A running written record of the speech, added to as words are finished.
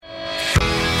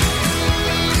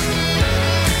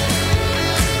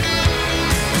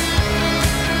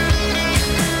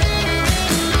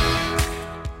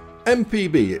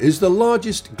MPB is the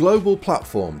largest global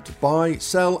platform to buy,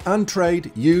 sell and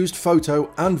trade used photo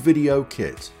and video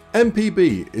kit.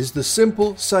 MPB is the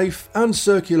simple, safe and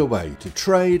circular way to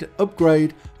trade,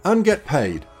 upgrade and get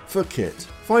paid for kit.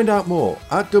 Find out more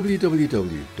at www.mpb.com.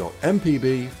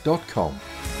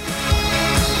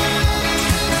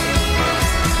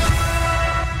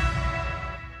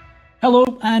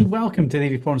 Hello and welcome to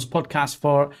the AV Forums podcast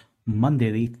for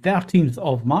Monday the 13th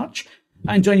of March.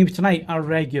 And joining me tonight are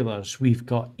regulars. We've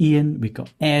got Ian, we've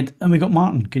got Ed and we've got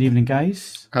Martin. Good evening,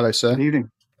 guys. Hello, sir. Good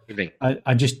evening.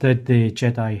 I just did the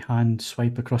Jedi hand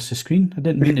swipe across the screen. I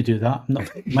didn't mean to do that. I'm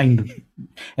not mind.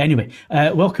 Anyway,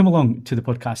 welcome along to the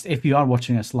podcast. If you are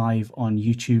watching us live on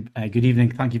YouTube, good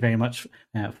evening. Thank you very much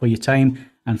for your time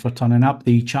and for turning up.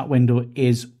 The chat window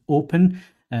is open,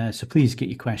 so please get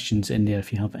your questions in there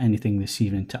if you have anything this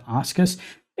evening to ask us.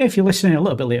 If you're listening a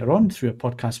little bit later on through a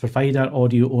podcast provider,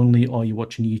 audio only, or you're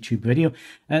watching a YouTube video,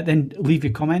 then leave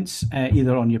your comments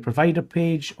either on your provider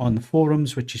page, on the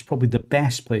forums, which is probably the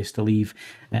best place to leave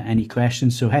any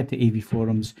questions. So head to AV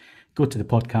Forums, go to the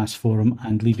podcast forum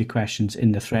and leave your questions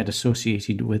in the thread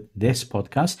associated with this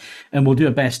podcast. And we'll do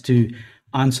our best to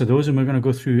answer those. And we're going to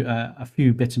go through a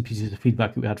few bits and pieces of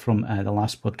feedback that we had from the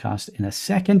last podcast in a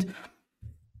second.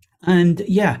 And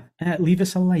yeah, leave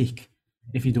us a like,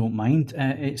 if you don't mind.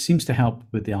 It seems to help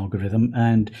with the algorithm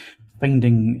and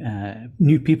finding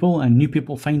new people and new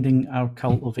people finding our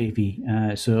cult of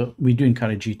AV. So we do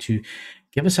encourage you to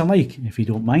give us a like if you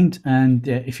don't mind. And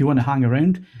if you want to hang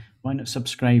around, why not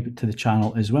subscribe to the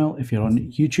channel as well if you're on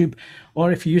YouTube.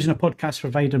 Or if you're using a podcast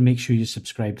provider, make sure you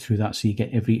subscribe through that so you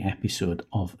get every episode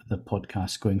of the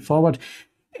podcast going forward.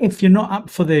 If you're not up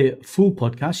for the full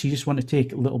podcast, you just want to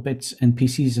take little bits and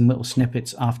pieces and little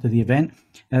snippets after the event,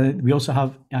 we also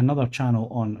have another channel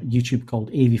on YouTube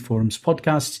called AV Forums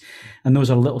Podcasts, and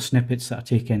those are little snippets that are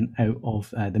taken out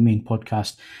of the main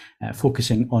podcast,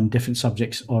 focusing on different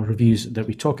subjects or reviews that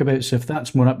we talk about. So if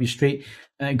that's more up your street,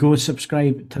 go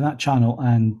subscribe to that channel,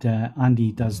 and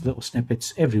Andy does little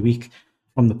snippets every week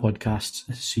from the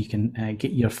podcasts, so you can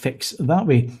get your fix that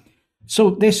way.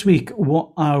 So this week, what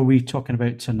are we talking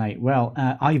about tonight? Well,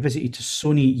 I visited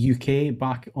Sony UK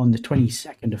back on the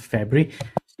 22nd of February.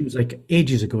 Seems like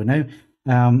ages ago now.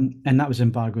 And that was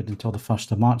embargoed until the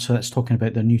 1st of March. So that's talking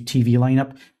about their new TV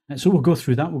lineup. So we'll go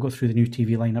through that. We'll go through the new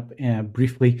TV lineup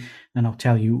briefly, and I'll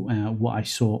tell you what I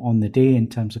saw on the day in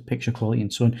terms of picture quality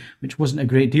and so on, which wasn't a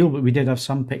great deal, but we did have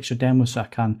some picture demos, so I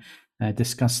can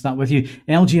discuss that with you.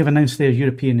 LG have announced their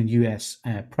European and US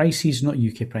prices, not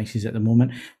UK prices at the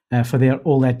moment, for their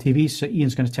OLED TVs. So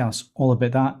Ian's going to tell us all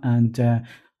about that. And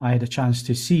I had a chance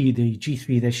to see the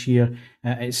G3 this year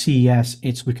at CES.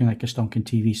 It's looking like a stonking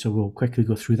TV, so we'll quickly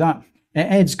go through that.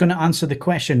 Ed's going to answer the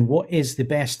question, what is the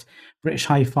best British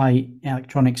hi-fi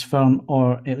electronics firm?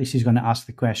 Or at least he's going to ask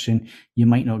the question. You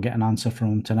might not get an answer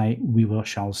from him tonight. We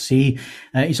shall see.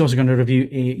 He's also going to review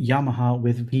a Yamaha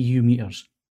with VU meters.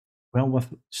 Well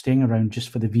worth staying around just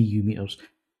for the VU meters.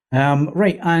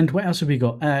 Right, and what else have we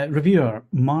got? Reviewer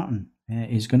Martin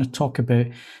is going to talk about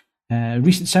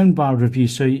recent soundbar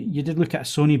reviews. So you did look at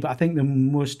Sony, but I think the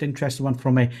most interesting one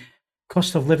from a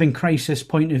cost of living crisis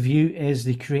point of view is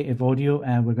the Creative Audio.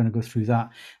 We're going to go through that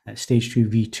at Stage 2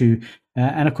 V2.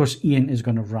 And of course, Ian is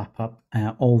going to wrap up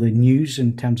all the news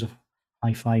in terms of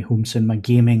hi-fi, home cinema,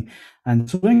 gaming, and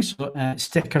so on. So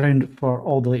stick around for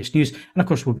all the latest news. And of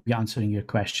course, we'll be answering your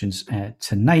questions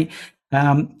tonight.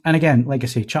 And again, like I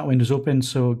say, chat window's open.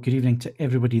 So good evening to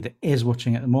everybody that is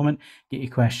watching at the moment. Get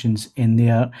your questions in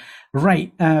there.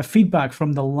 Right, feedback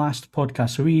from the last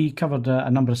podcast. So we covered a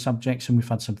number of subjects, and we've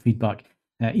had some feedback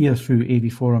either through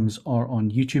AV Forums or on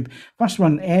YouTube. First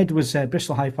one, Ed, was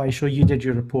Bristol Hi-Fi Show. You did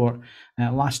your report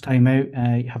last time out,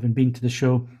 having been to the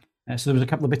show. So there was a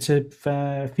couple of bits of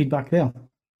feedback there.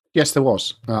 Yes, there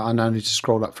was. I now need to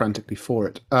scroll up frantically for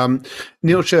it.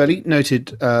 Neil Shirley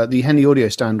noted the Henley audio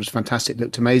stand was fantastic,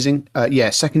 looked amazing.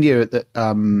 Second year that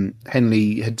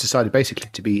Henley had decided basically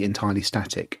to be entirely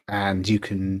static, and you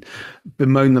can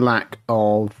bemoan the lack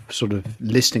of sort of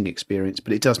listening experience,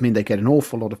 but it does mean they get an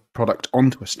awful lot of product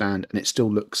onto a stand, and it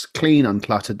still looks clean,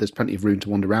 uncluttered. There's plenty of room to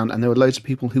wander around, and there were loads of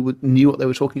people who knew what they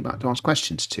were talking about to ask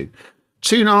questions to.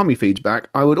 Toonami feedback.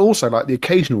 I would also like the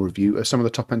occasional review of some of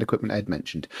the top-end equipment Ed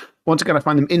mentioned. Once again, I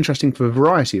find them interesting for a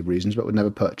variety of reasons, but would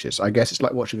never purchase. I guess it's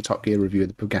like watching a Top Gear review of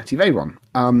the Bugatti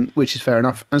Veyron, which is fair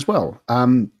enough as well.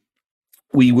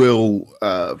 We will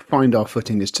find our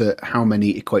footing as to how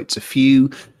many equates a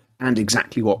few and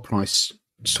exactly what price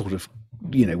sort of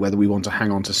whether we want to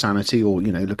hang on to sanity or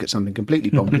look at something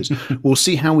completely bonkers. We'll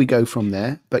see how we go from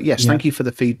there. But yes, thank you for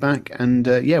the feedback, and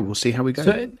we'll see how we go.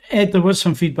 So Ed, there was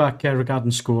some feedback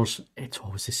regarding scores. It's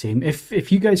always the same.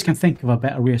 If you guys can think of a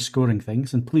better way of scoring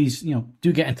things, and please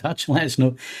do get in touch and let us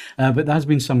know. But there has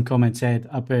been some comments, Ed,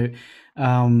 about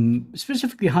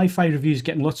specifically hi-fi reviews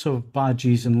getting lots of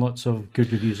badges and lots of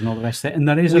good reviews and all the rest of it.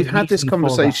 And we've had this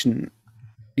conversation.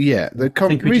 Yeah, the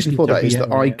reason for that is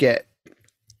that I get.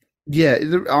 Yeah,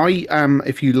 I am,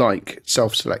 if you like,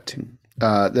 self-selecting.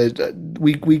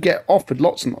 We get offered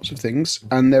lots and lots of things,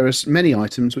 and there are many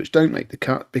items which don't make the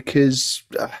cut because,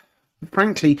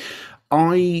 frankly,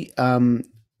 I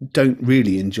don't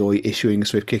really enjoy issuing a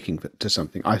swift kicking to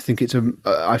something. I think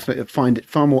I find it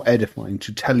far more edifying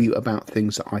to tell you about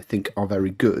things that I think are very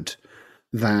good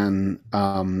than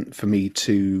for me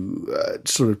to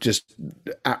sort of just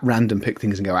at random pick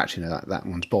things and go, actually, no, that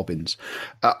one's bobbins.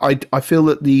 I feel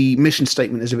that the mission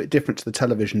statement is a bit different to the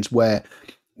televisions, where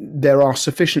there are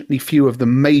sufficiently few of the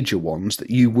major ones that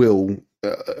you will,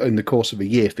 in the course of a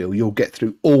year, you'll get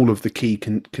through all of the key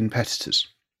competitors.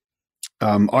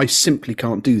 I simply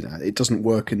can't do that. It doesn't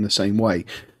work in the same way.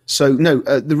 So, no,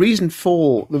 the reason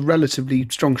for the relatively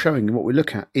strong showing in what we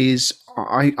look at is,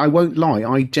 I won't lie,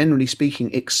 I generally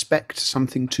speaking expect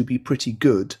something to be pretty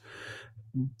good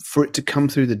for it to come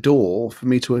through the door, for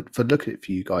me to look at it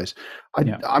for you guys.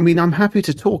 I mean, I'm happy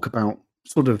to talk about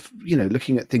sort of,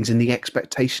 looking at things in the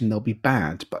expectation they'll be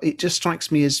bad, but it just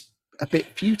strikes me as a bit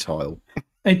futile.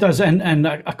 It does, and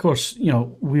of course,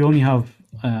 we only have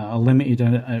a limited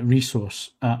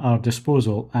resource at our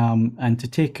disposal, and to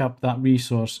take up that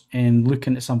resource and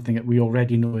looking at something that we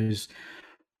already know is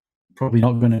probably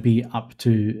not going to be up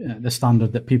to the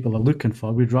standard that people are looking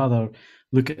for, we'd rather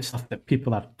look at stuff that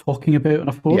people are talking about on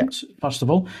our forums, first of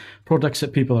all, products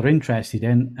that people are interested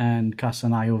in, and cast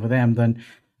an eye over them, than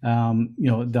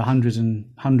the hundreds and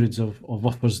hundreds of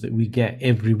offers that we get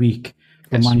every week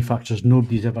from manufacturers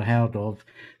nobody's ever heard of.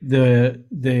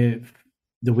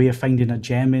 The way of finding a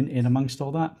gem in amongst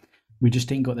all that, we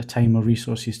just ain't got the time or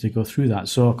resources to go through that.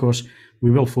 So, of course,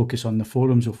 we will focus on the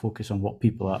forums, we'll focus on what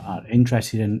people are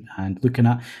interested in and looking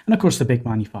at. And, of course, the big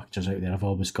manufacturers out there have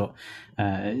always got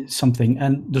something.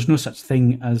 And there's no such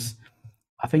thing as,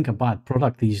 I think, a bad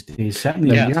product these days.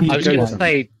 Certainly, I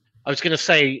was going to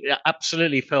say,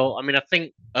 absolutely, Phil. I mean, I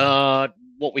think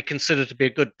what we consider to be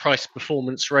a good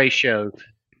price-performance ratio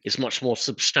is much more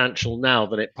substantial now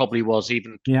than it probably was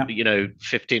even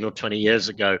 15 or 20 years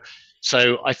ago.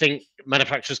 So I think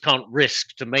manufacturers can't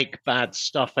risk to make bad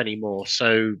stuff anymore.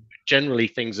 So generally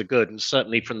things are good, and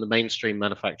certainly from the mainstream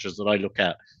manufacturers that I look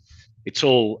at, it's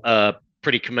all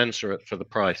pretty commensurate for the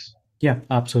price. Yeah,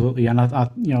 absolutely. And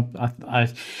I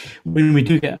when we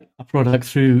do get a product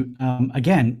through,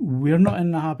 again, we're not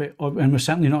in the habit of, and we're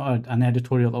certainly not an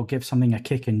editorial that'll give something a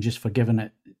kick in just for giving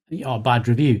it a bad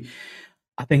review.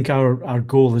 I think our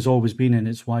goal has always been, and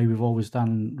it's why we've always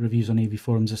done reviews on AV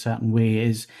Forums a certain way,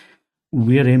 is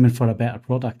we're aiming for a better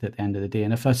product at the end of the day.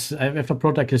 And if a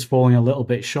product is falling a little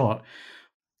bit short,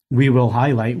 we will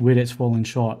highlight where it's falling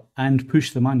short and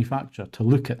push the manufacturer to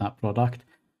look at that product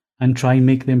and try and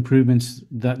make the improvements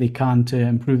that they can to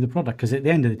improve the product. Because at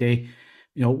the end of the day,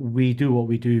 we do what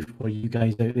we do for you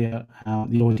guys out there,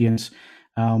 the audience,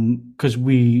 because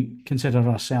we consider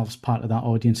ourselves part of that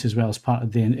audience as well, as part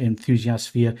of the enthusiast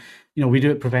sphere. We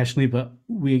do it professionally, but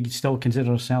we still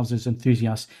consider ourselves as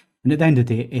enthusiasts. And at the end of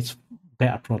the day, it's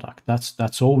better product.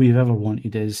 That's all we've ever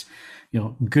wanted, is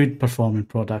good performing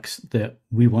products that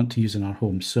we want to use in our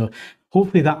homes. So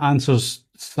hopefully that answers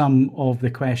some of the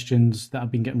questions that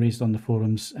have been getting raised on the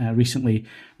forums recently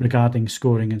regarding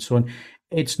scoring and so on.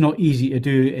 It's not easy to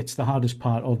do. It's the hardest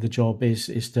part of the job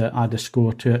is to add a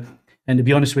score to it. And to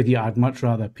be honest with you, I'd much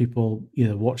rather people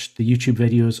either watched the YouTube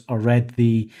videos or read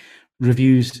the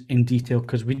reviews in detail,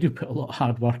 because we do put a lot of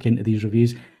hard work into these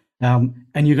reviews. And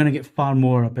you're going to get far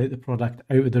more about the product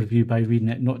out of the review by reading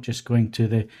it, not just going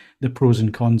to the pros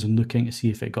and cons and looking to see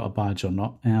if it got a badge or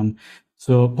not.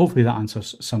 So hopefully that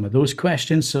answers some of those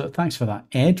questions. So thanks for that,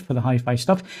 Ed, for the hi-fi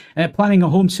stuff. Planning a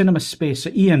home cinema space. So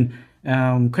Ian,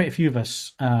 quite a few of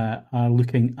us are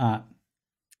looking at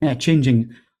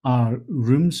changing our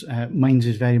rooms. Mine's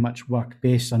is very much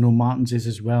work-based. I know Martin's is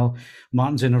as well.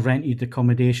 Martin's in a rented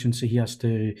accommodation, so he has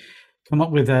to come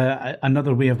up with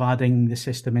another way of adding the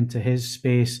system into his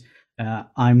space.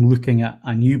 I'm looking at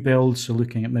a new build, so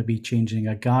looking at maybe changing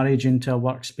a garage into a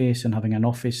workspace and having an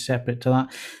office separate to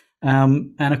that.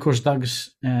 And of course,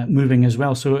 Doug's moving as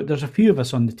well. So there's a few of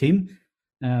us on the team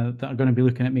that are going to be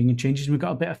looking at making changes. We've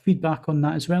got a bit of feedback on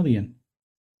that as well, Ian.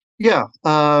 Yeah,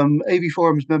 AV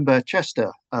Forums member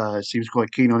Chester seems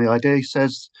quite keen on the idea. He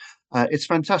says, It's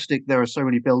fantastic. There are so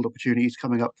many build opportunities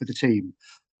coming up for the team.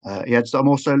 He adds that I'm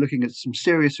also looking at some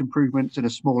serious improvements in a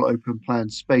small open plan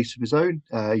space of his own.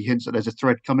 He hints that there's a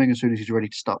thread coming as soon as he's ready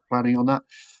to start planning on that.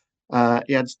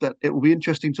 He adds that it will be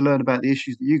interesting to learn about the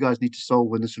issues that you guys need to solve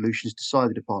when the solution is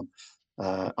decided upon.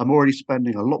 I'm already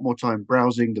spending a lot more time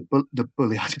browsing the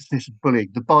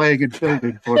buying and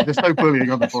building forum. There's no bullying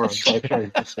on the forum. So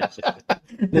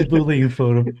The bullying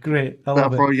forum, great. I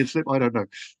love that Freudian slip, I don't know.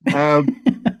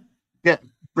 Yeah,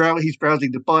 he's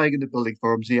browsing the buying and the building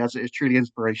forums. He has it is truly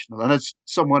inspirational. And as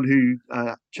someone who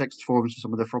checks the forums for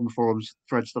some of the From Forums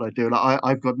threads that I do,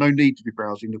 I've got no need to be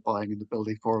browsing the buying and the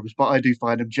building forums, but I do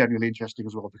find them genuinely interesting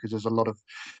as well, because there's a lot of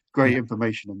great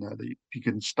information in there that you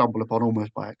can stumble upon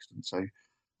almost by accident. So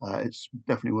it's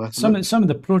definitely worth it. Some of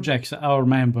the projects that our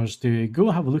members do, go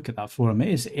have a look at that forum. It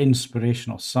is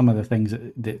inspirational, some of the things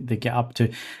that they get up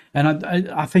to. And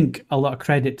I think a lot of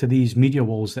credit to these media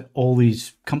walls that all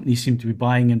these companies seem to be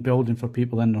buying and building for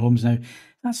people in their homes now.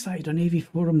 That started on AV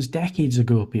forums decades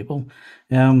ago, people.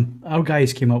 Our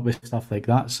guys came up with stuff like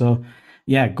that. So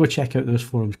yeah, go check out those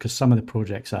forums, because some of the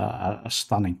projects are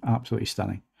stunning, absolutely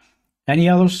stunning. Any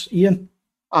others, Ian?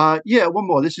 Yeah, one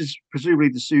more. This is presumably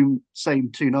the same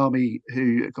Toonami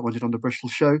who commented on the Bristol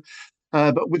show,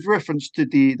 but with reference to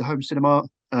the home cinema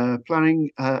planning,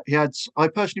 he adds, I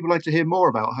personally would like to hear more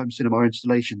about home cinema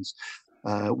installations.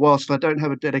 Whilst I don't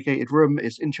have a dedicated room,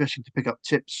 it's interesting to pick up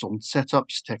tips on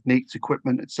setups, techniques,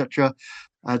 equipment, etc.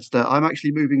 Adds that I'm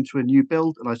actually moving to a new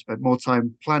build, and I spent more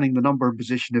time planning the number and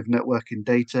position of networking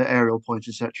data, aerial points,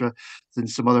 etc., than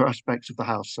some other aspects of the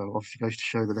house. So obviously goes to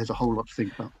show that there's a whole lot to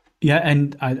think about. Yeah,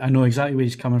 and I know exactly where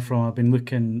he's coming from. I've been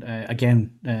looking,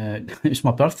 again, it's my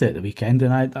birthday at the weekend,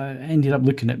 and I ended up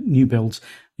looking at new builds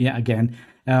yet again.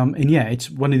 And yeah,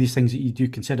 it's one of these things that you do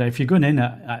consider. If you're going in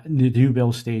at the new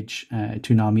build stage,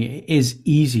 Toonami, it is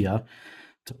easier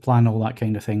to plan all that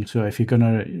kind of thing. So if you're going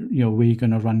to, where you're going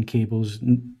to run cables,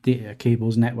 data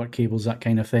cables, network cables, that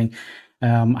kind of thing,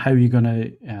 how you're going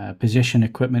to position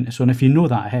equipment. So, and if you know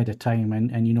that ahead of time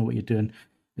and you know what you're doing,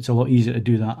 it's a lot easier to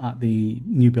do that at the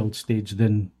new build stage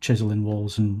than chiseling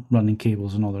walls and running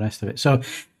cables and all the rest of it. So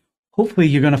hopefully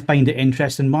you're going to find it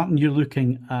interesting. Martin, you're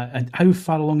looking at how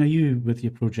far along are you with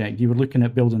your project? You were looking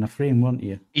at building a frame, weren't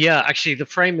you? Yeah, actually the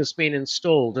frame has been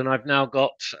installed, and I've now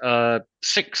got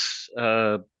 6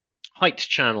 height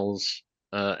channels,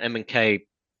 M&K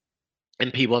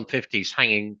MP150s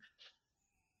hanging.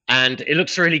 And it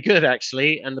looks really good,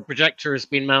 actually. And the projector has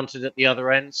been mounted at the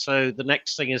other end. So the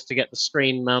next thing is to get the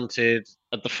screen mounted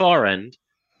at the far end.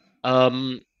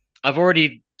 I've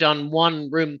already done one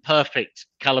room perfect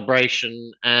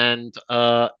calibration, and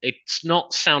it's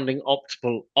not sounding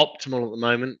optimal at the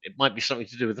moment. It might be something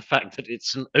to do with the fact that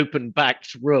it's an open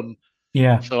backed room.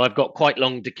 Yeah. So I've got quite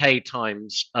long decay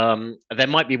times. There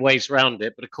might be ways around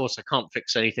it, but of course I can't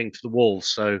fix anything to the walls.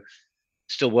 So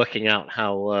still working out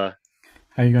how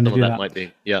you're going to do that. Might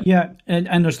be. Yeah. Yeah,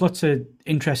 and there's lots of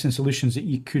interesting solutions that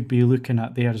you could be looking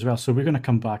at there as well. So we're going to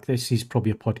come back. This is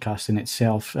probably a podcast in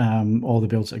itself, all the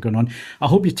builds that are going on. I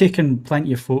hope you're taking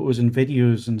plenty of photos and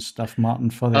videos and stuff, Martin,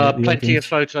 for the plenty audience. of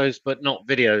photos, but not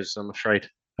videos, I'm afraid.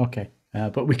 Okay,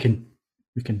 but we can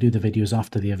do the videos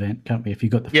after the event, can't we? If you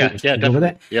got the photos to go with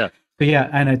it. Yeah. But yeah,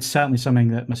 and it's certainly something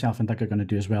that myself and Doug are going to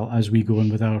do as well as we go on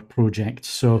with our project.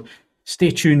 So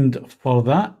stay tuned for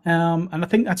that. And I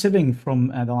think that's everything from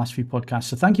the last few podcasts.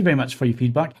 So thank you very much for your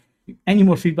feedback. Any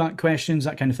more feedback, questions,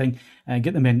 that kind of thing,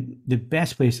 get them in. The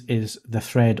best place is the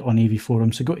thread on AV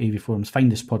Forums. So go to AV Forums,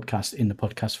 find this podcast in the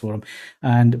podcast forum,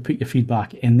 and put your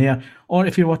feedback in there. Or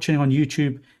if you're watching on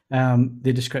YouTube,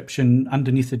 the description,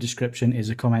 underneath the description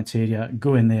is a comments area.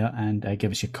 Go in there and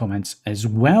give us your comments as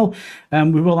well.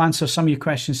 We will answer some of your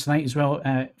questions tonight as well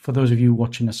for those of you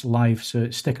watching us live.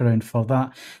 So stick around for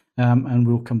that. And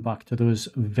we'll come back to those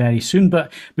very soon.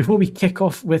 But before we kick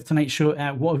off with tonight's show,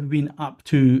 what have we been up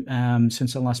to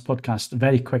since the last podcast?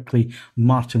 Very quickly,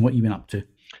 Martin, what have you been up to?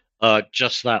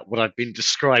 Just that, what I've been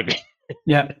describing.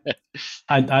 Yeah,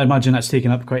 I imagine that's taken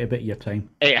up quite a bit of your time.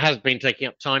 It has been taking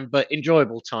up time, but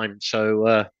enjoyable time.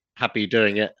 So happy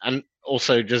doing it. And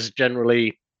also just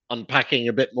generally unpacking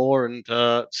a bit more and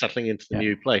settling into the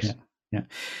new place. Yeah,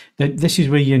 this is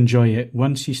where you enjoy it.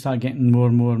 Once you start getting more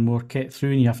and more kit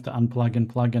through, and you have to unplug and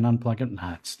plug and unplug it,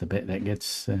 that's the bit that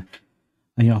gets.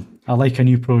 I like a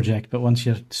new project, but once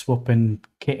you're swapping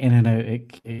kit in and out,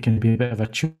 it can be a bit of a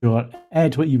chore.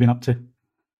 Ed, what have you been up to?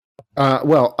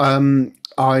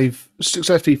 I've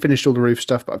successfully finished all the roof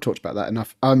stuff, but I've talked about that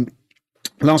enough.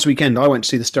 Last weekend, I went to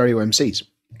see the Stereo MCs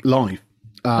live.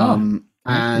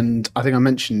 And I think I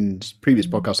mentioned previous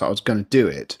podcast that I was going to do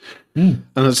it. And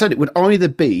I said it would either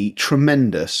be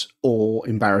tremendous or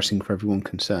embarrassing for everyone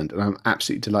concerned. And I'm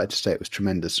absolutely delighted to say it was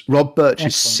tremendous. Rob Birch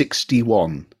is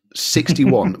 61.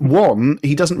 61. One,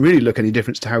 he doesn't really look any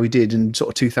different to how he did in sort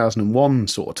of 2001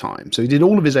 sort of time. So he did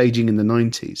all of his aging in the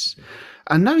 90s.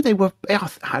 And no, they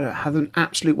had an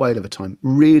absolute whale of a time.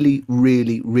 Really,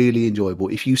 really, really enjoyable.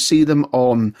 If you see them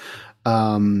on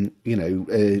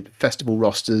festival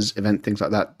rosters, event things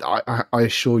like that, I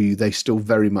assure you they still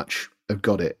very much have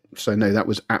got it. So no, that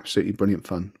was absolutely brilliant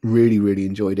fun. Really, really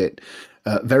enjoyed it.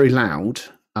 Very loud.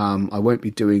 I won't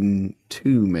be doing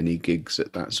too many gigs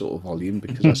at that sort of volume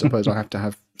because I suppose I have to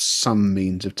have some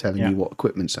means of telling you what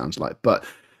equipment sounds like. But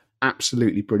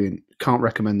absolutely brilliant. Can't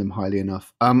recommend them highly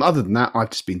enough. Other than that,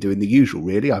 I've just been doing the usual,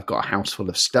 really. I've got a house full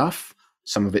of stuff.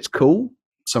 Some of it's cool.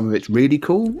 Some of it's really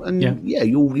cool, and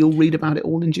you'll read about it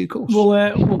all in due course.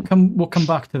 We'll come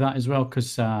back to that as well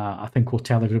because I think we'll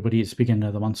tell everybody it's the beginning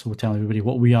of the month, so we'll tell everybody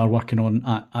what we are working on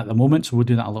at the moment. So we'll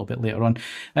do that a little bit later on.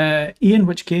 Ian,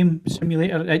 which game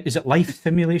simulator is it? Life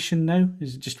Simulation now?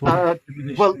 Is it just one?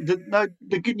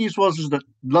 The good news is that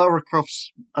Lara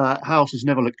Croft's house has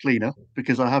never looked cleaner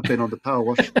because I have been on the Power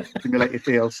Wash Simulator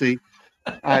DLC.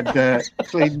 And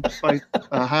cleaned both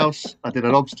house. I did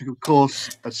an obstacle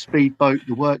course, a speedboat,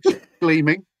 the works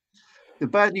gleaming. The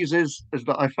bad news is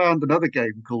that I found another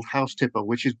game called House Tipper,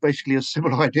 which is basically a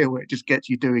similar idea where it just gets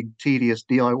you doing tedious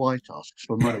DIY tasks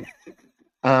for money.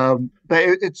 But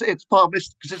it's part of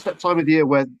this because it's that time of the year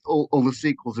where all the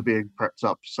sequels are being prepped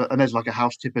up. So and there's like a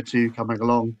House Tipper 2 coming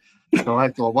along. So I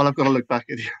thought, well, I've got to look back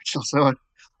at the original. So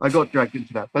I got dragged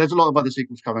into that. But there's a lot of other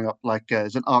sequels coming up. Like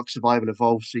there's an Ark Survival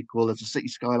Evolved sequel. There's a City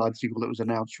Skyline sequel that was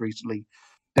announced recently.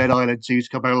 Dead Island 2 is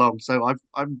coming along. So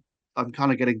I'm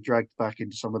kind of getting dragged back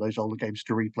into some of those older games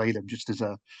to replay them just as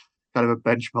a kind of a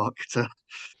benchmark to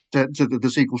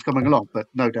the sequels coming along. But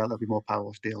no doubt there'll be more Power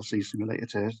Wash DLC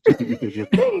Simulator to keep you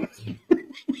busy.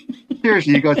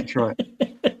 Seriously, you guys should try it.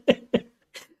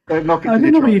 I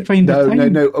don't know where you find the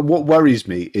time. No. What worries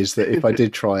me is that if I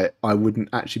did try it, I wouldn't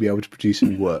actually be able to produce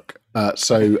any work.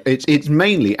 So it's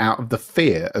mainly out of the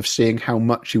fear of seeing how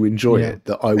much you enjoy it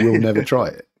that I will never try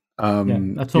it.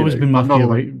 That's always been my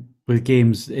fear with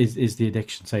games is the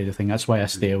addiction side of thing. That's why I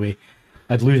stay away.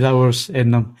 I'd lose hours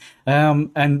in them.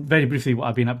 And very briefly, what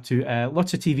I've been up to,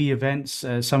 lots of TV events,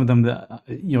 some of them that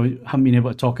haven't been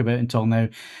able to talk about until now.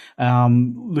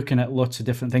 Looking at lots of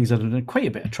different things. I've done quite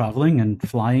a bit of traveling and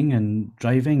flying and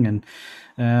driving, and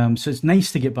so it's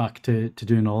nice to get back to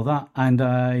doing all that. And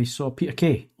I saw Peter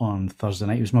Kay on Thursday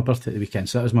night. It was my birthday at the weekend,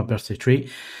 so that was my birthday treat.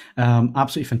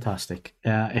 Absolutely fantastic.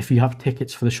 If you have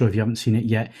tickets for the show, if you haven't seen it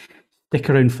yet, stick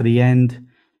around for the end.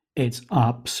 It's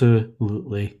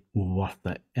absolutely worth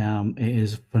it. It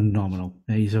is phenomenal.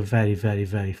 He's a very, very,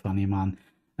 very funny man.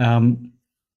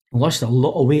 Lost a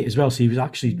lot of weight as well, so he was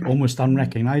actually almost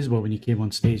unrecognisable when he came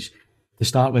on stage to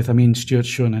start with. I mean, Stuart's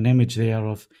showing an image there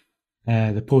of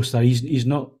the poster. He's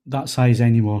not that size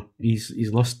anymore.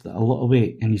 He's lost a lot of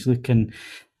weight, and he's looking.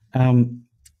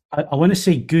 I want to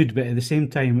say good, but at the same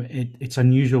time, it's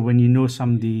unusual when you know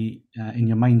somebody in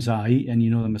your mind's eye and you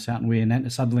know them a certain way, and then to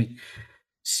suddenly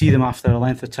see them after a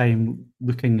length of time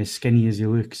looking as skinny as he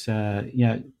looks.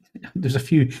 There's a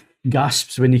few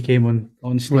gasps when he came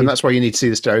on stage. Well, that's why you need to see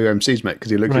the stereo MCs, mate, because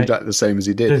he looked exactly the same as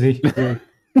he did. Does he? Yeah.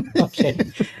 Okay.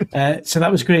 So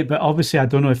that was great, but obviously I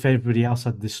don't know if everybody else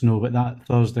had the snow, but that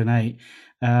Thursday night,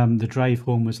 the drive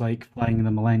home was like flying the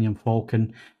Millennium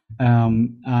Falcon.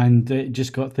 And it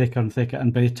just got thicker and thicker,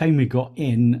 and by the time we got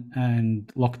in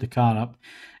and locked the car up,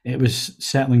 it was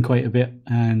settling quite a bit.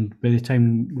 And by the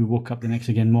time we woke up the next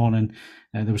morning,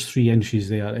 there was 3 inches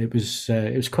there. It was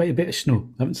quite a bit of snow.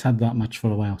 I haven't had that much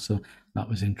for a while, so that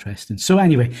was interesting. So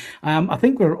anyway, I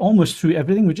think we're almost through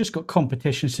everything. We've just got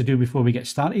competitions to do before we get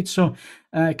started. So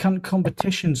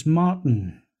competitions,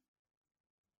 Martin.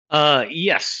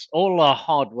 Yes, all our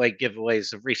hardware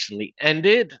giveaways have recently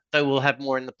ended, though we'll have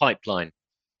more in the pipeline.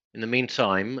 In the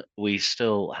meantime, we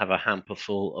still have a hamper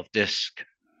full of disc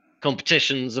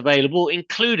competitions available,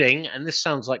 including, and this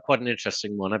sounds like quite an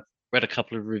interesting one, I've read a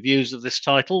couple of reviews of this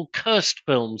title, Cursed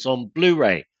Films on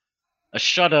Blu-ray. A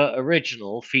Shudder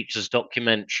original features a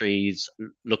documentary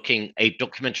looking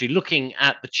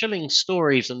at the chilling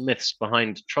stories and myths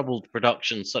behind troubled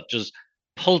productions such as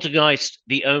Poltergeist,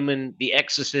 The Omen, The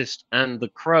Exorcist, and The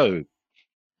Crow.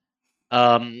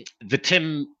 The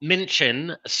Tim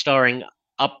Minchin starring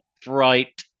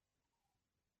Upright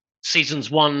seasons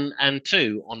 1 and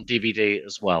 2 on DVD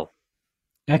as well.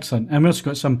 Excellent. And we've also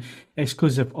got some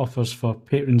exclusive offers for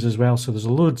patrons as well. So there's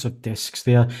loads of discs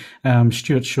there.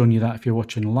 Stuart's showing you that if you're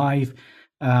watching live.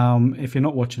 If you're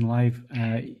not watching live,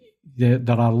 there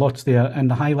are lots there, and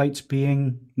the highlights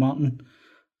being, Martin.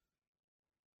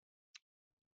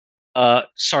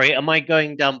 Sorry, am I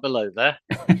going down below there?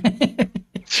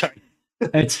 Sorry.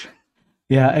 It's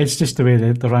just the way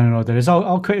the running order is.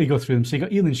 I'll quickly go through them. So you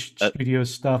got Ealing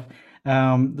Studios stuff.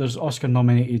 There's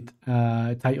Oscar-nominated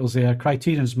titles there,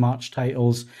 Criterion's March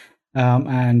titles,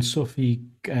 and Sophie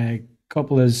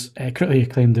Coppola's critically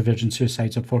acclaimed The Virgin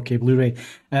Suicides on 4K Blu-ray.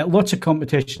 Lots of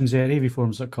competitions there,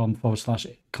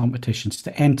 avforums.com/competitions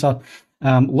to enter.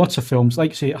 Lots of films.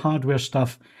 Like I say, hardware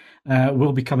stuff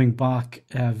will be coming back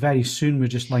very soon. We're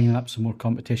just lining up some more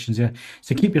competitions there.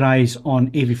 So keep your eyes on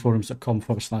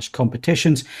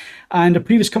avforums.com/competitions. And a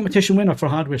previous competition winner for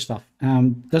hardware stuff.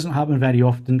 Doesn't happen very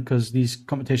often because these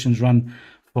competitions run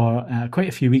for quite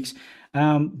a few weeks.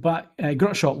 But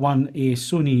Grotshot won a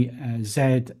Sony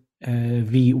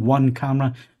ZV-1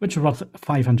 camera, which was worth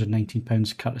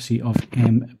 £519, courtesy of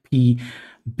MPB.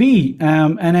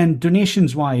 And then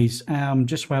donations-wise,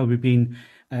 just while we've been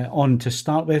on to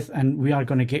start with, and we are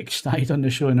going to get started on the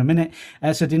show in a minute.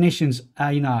 So donations,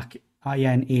 INAC,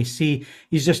 INAC,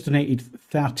 he's just donated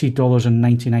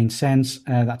 $30.99.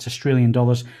 That's Australian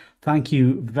dollars. Thank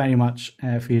you very much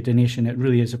for your donation. It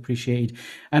really is appreciated.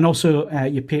 And also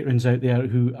your patrons out there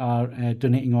who are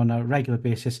donating on a regular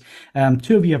basis.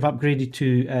 Two of you have upgraded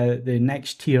to the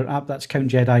next tier app. That's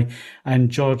Count Jedi and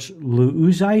George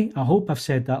Luzai. I hope I've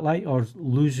said that right, or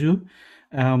Luzu.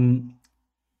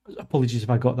 Apologies if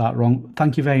I got that wrong.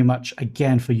 Thank you very much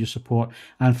again for your support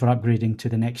and for upgrading to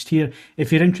the next tier.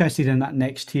 If you're interested in that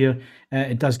next tier,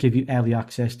 it does give you early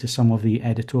access to some of the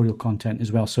editorial content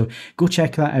as well. So go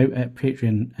check that out at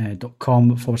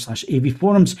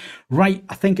patreon.com/AVforums. Right,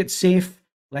 I think it's safe.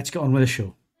 Let's get on with the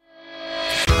show.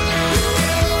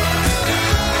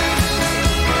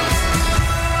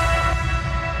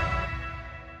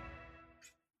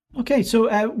 Okay, so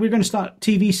we're going to start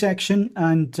TV section,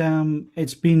 and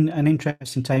it's been an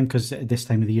interesting time because at this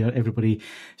time of the year, everybody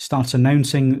starts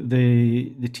announcing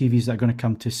the TVs that are going to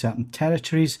come to certain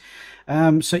territories.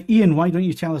 So, Ian, why don't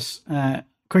you tell us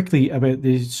quickly about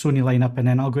the Sony lineup, and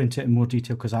then I'll go into it in more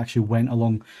detail because I actually went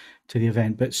along to the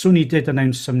event. But Sony did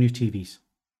announce some new TVs.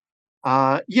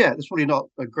 Yeah, there's probably not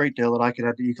a great deal that I can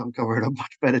add that you can't cover in a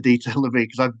much better detail than me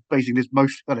because I'm basing this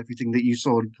mostly on everything that you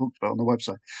saw and talked about on the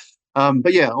website.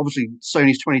 But yeah, obviously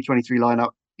Sony's 2023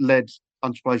 lineup led,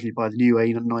 unsurprisingly, by the new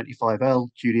A95L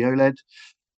QD OLED,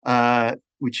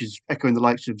 which is echoing the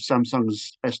likes of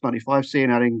Samsung's S95C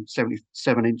and adding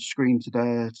 77-inch screen to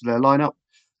their lineup,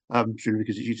 purely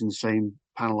because it's using the same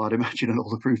panel, I'd imagine, and all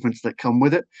the improvements that come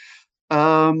with it.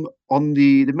 On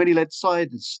the mini LED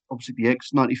side, it's obviously the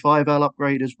X95L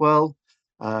upgrade as well,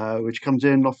 which comes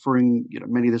in offering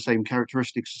many of the same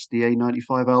characteristics as the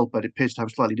A95L, but it appears to have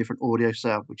a slightly different audio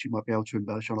setup, which you might be able to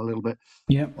embellish on a little bit.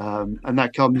 Yeah. And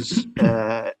that comes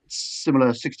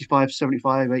similar 65,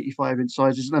 75, 85 inch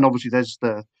sizes, and then obviously there's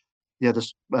the other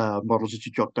models that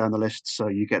you jot down the list. So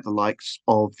you get the likes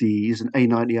of is an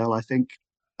A90L, I think,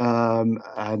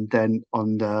 and then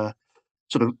on the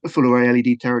sort of full array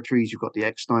LED territories, you've got the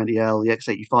X90L, the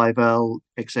X85L,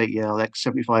 X80L,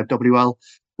 X75WL,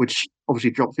 which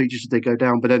obviously drop features as they go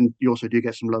down, but then you also do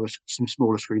get some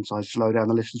smaller screen sizes low down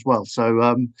the list as well.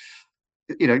 So,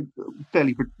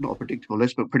 fairly not a predictable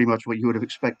list, but pretty much what you would have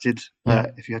expected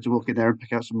if you had to walk in there and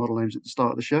pick out some model names at the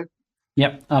start of the show.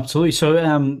 Yep, absolutely. So,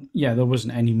 there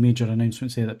wasn't any major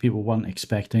announcements there that people weren't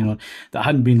expecting or that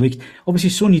hadn't been leaked. Obviously,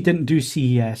 Sony didn't do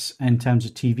CES in terms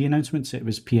of TV announcements. It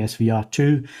was PSVR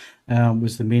 2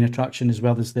 was the main attraction, as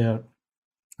well as their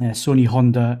Sony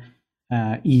Honda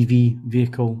EV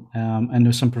vehicle, and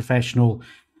there's some professional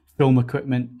film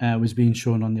equipment was being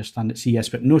shown on their stand at CES,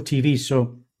 but no TV.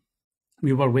 So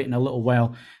we were waiting a little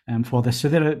while for this. So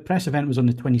their press event was on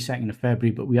the 22nd of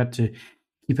February, but we had to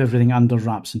keep everything under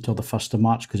wraps until the 1st of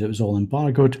March because it was all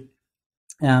embargoed.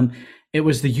 It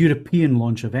was the European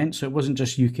launch event, so it wasn't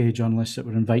just UK journalists that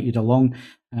were invited along,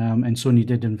 and Sony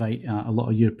did invite a lot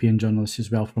of European journalists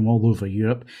as well from all over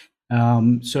Europe.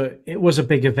 So it was a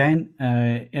big event.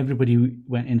 Everybody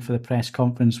went in for the press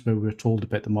conference where we were told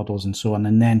about the models and so on,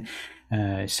 and then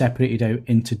separated out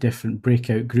into different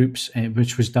breakout groups,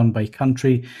 which was done by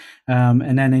country,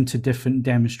 and then into different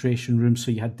demonstration rooms.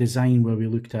 So you had design where we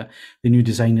looked at the new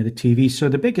design of the TV. So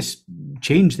the biggest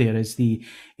change there is the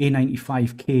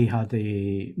A95K had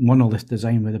a monolith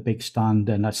design with a big stand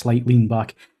and a slight lean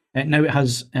back. Now it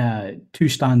has two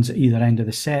stands at either end of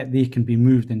the set. They can be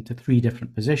moved into 3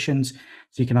 different positions.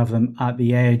 So you can have them at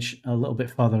the edge, a little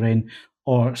bit further in,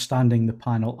 or standing the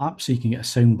panel up so you can get a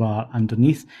sound bar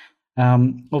underneath.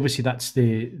 Obviously, that's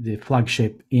the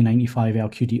flagship A95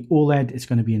 LQD OLED. It's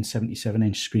going to be in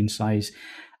 77-inch screen size.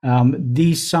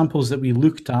 These samples that we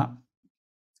looked at,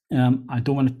 I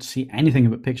don't want to see anything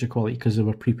about picture quality because they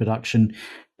were pre-production,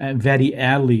 very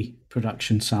early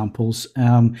production samples.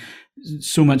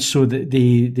 So much so that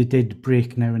they did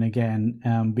break now and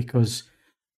again because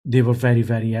they were very,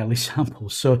 very early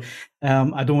samples. So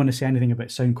I don't want to say anything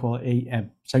about sound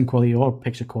quality or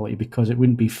picture quality because it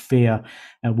wouldn't be fair.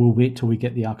 We'll wait till we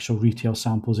get the actual retail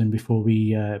samples in before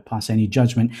we pass any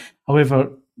judgment.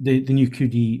 However, the new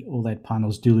QD OLED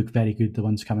panels do look very good, the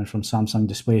ones coming from Samsung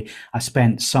Display. I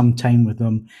spent some time with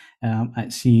them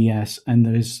at CES, and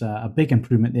there is a big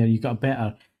improvement there. You've got a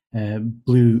better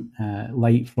blue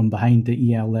light from behind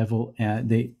the EL level.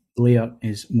 The glare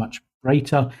is much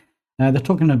brighter. They're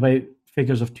talking about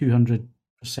figures of 200%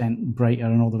 brighter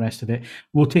and all the rest of it.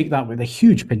 We'll take that with a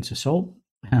huge pinch of salt,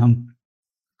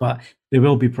 but they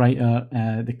will be brighter.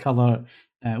 The colour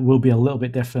will be a little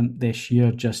bit different this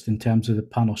year, just in terms of the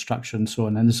panel structure and so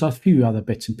on. And there's a few other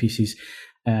bits and pieces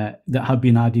that have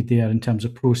been added there in terms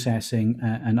of processing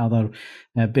and other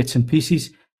bits and pieces.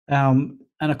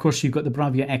 And of course, you've got the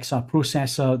Bravia XR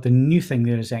processor. The new thing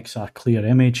there is XR Clear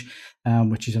Image,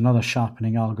 which is another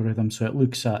sharpening algorithm. So it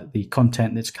looks at the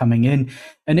content that's coming in,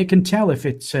 and it can tell if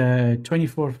it's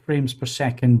 24 frames per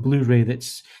second Blu-ray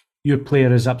that's your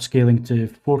player is upscaling to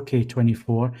 4K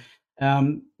 24.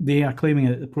 They are claiming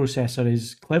that the processor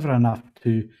is clever enough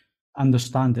to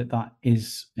understand that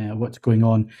is what's going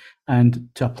on and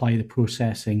to apply the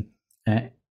processing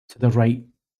to the right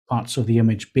parts of the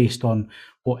image based on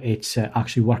what it's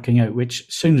actually working out, which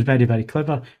sounds very, very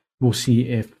clever. We'll see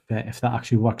if that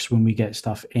actually works when we get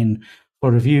stuff in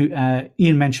for review.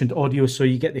 Ian mentioned audio, so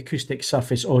you get the Acoustic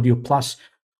Surface Audio Plus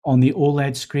on the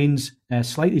OLED screens,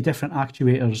 slightly different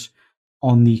actuators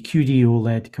on the QD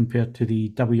OLED compared to the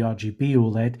WRGB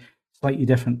OLED, slightly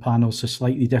different panels, so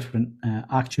slightly different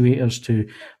actuators to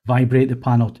vibrate the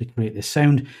panel to create the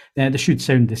sound. They should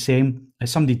sound the same.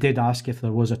 Somebody did ask if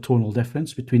there was a tonal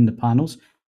difference between the panels.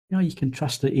 You know, you can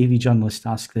trust the AV journalists to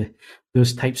ask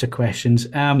those types of questions.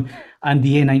 And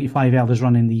the A95L is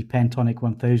running the Pentonic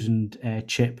 1000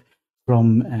 chip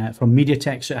from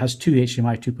MediaTek, so it has two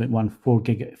HDMI 2.1,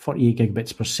 48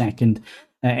 gigabits per second.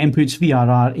 Inputs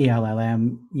VRR,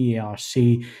 ALLM,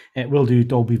 EARC. It will do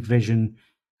Dolby Vision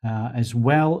as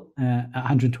well at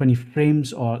 120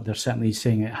 frames, or they're certainly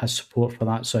saying it has support for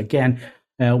that. So again,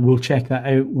 we'll check that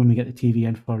out when we get the TV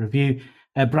in for review.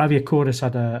 Bravia Chorus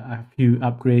had a few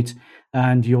upgrades,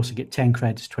 and you also get 10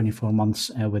 credits, 24 months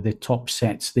with the top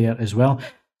sets there as well.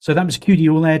 So that was QD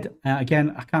OLED.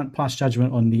 Again, I can't pass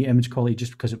judgment on the image quality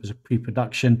just because it was a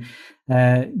pre-production.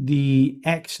 The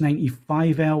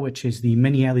X95L, which is the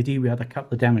mini LED, we had a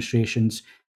couple of demonstrations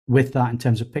with that in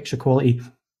terms of picture quality.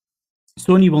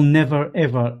 Sony will never,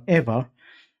 ever, ever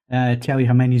tell you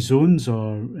how many zones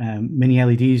or mini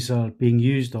LEDs are being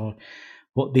used or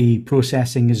what the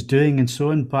processing is doing and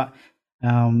so on, but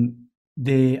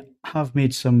they have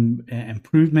made some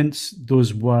improvements.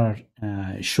 Those were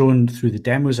shown through the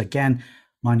demos. Again,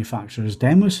 manufacturer's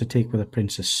demos, so take with a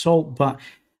pinch of salt, but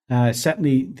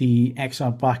certainly the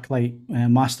XR backlight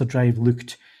master drive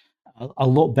looked a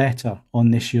lot better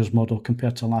on this year's model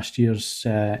compared to last year's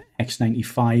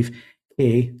X95K.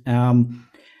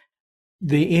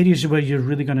 The areas where you're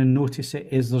really going to notice it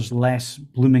is there's less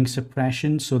blooming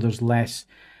suppression, so there's less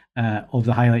of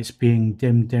the highlights being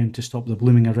dimmed down to stop the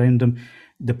blooming around them.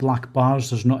 The black bars,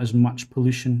 there's not as much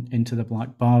pollution into the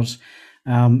black bars.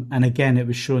 And again, it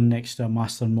was shown next to a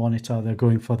master monitor. They're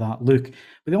going for that look.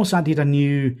 But they also added a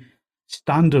new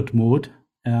standard mode,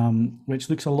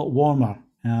 which looks a lot warmer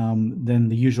than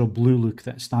the usual blue look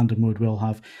that standard mode will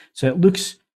have. So it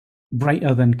looks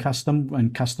brighter than custom,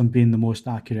 and custom being the most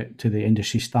accurate to the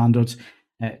industry standards.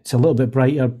 It's a little bit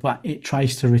brighter, but it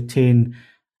tries to retain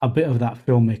a bit of that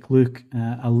filmic look,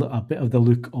 a bit of the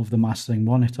look of the mastering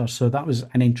monitor. So that was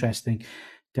an interesting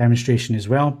demonstration as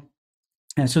well.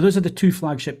 So those are the two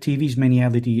flagship TVs, Mini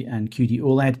LED and QD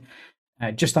OLED.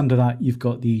 Just under that, you've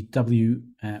got the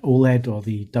OLED or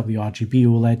the WRGB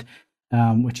OLED,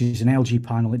 which is an LG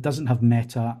panel. It doesn't have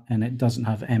Meta and it doesn't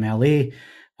have MLA.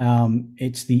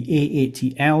 It's the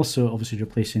A80L, so obviously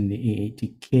replacing the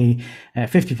A80K,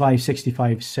 55,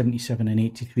 65, 77 and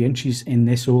 83 inches in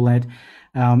this OLED.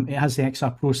 It has the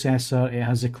XR processor, it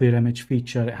has a clear image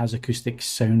feature, it has acoustic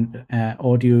sound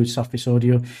audio, surface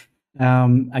audio.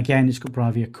 Again, it's got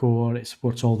Bravia Core, it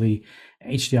supports all the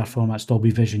HDR formats, Dolby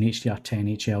Vision,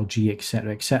 HDR10, HLG,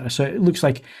 etc., etc. So it looks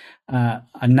like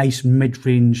a nice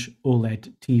mid-range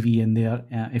OLED TV in there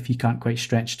if you can't quite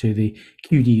stretch to the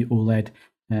QD OLED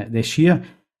this year.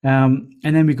 And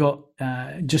then we got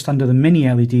just under the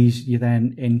mini LEDs, you're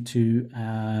then into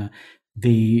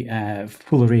the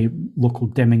full array local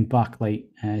dimming backlight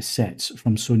sets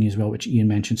from Sony as well, which Ian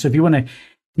mentioned. So if you want to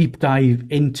deep dive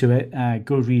into it,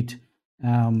 go read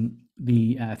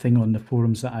the thing on the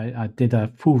forums that I did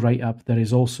a full write-up. There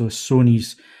is also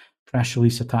Sony's press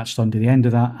release attached onto the end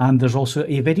of that, and there's also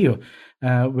a video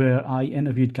where I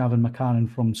interviewed Gavin McCarran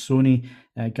from Sony.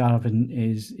 Gavin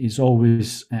is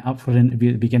always up for an interview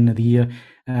at the beginning of the year,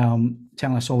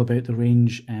 telling us all about the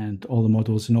range and all the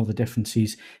models and all the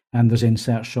differences. And there's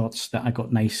insert shots that I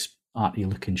got nice arty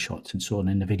looking shots and so on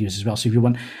in the videos as well. So if you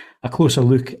want a closer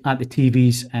look at the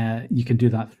TVs, you can do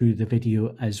that through the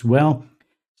video as well.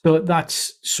 So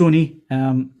that's Sony.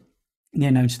 They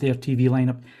announced their TV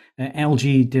lineup.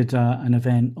 LG did an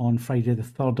event on Friday the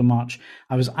 3rd of March.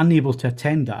 I was unable to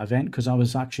attend that event because I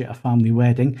was actually at a family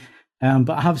wedding,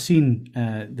 but I have seen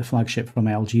the flagship from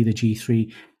LG, the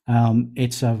G3.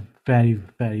 It's a very,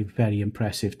 very, very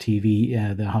impressive TV.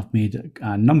 They have made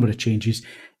a number of changes,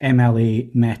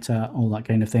 MLA, Meta, all that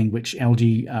kind of thing, which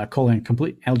LG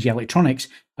LG Electronics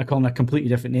are calling a completely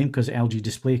different name because LG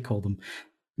Display called them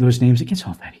those names. It gets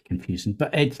all very confusing,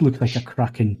 but it looked like a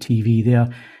cracking TV there.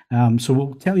 So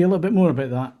we'll tell you a little bit more about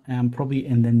that probably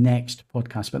in the next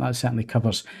podcast, but that certainly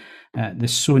covers the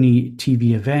Sony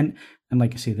TV event. And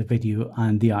like I say, the video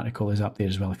and the article is up there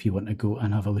as well if you want to go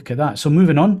and have a look at that. So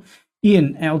moving on,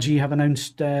 Ian, LG have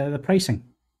announced the pricing.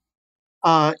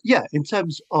 Yeah, in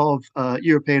terms of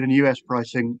European and US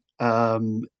pricing,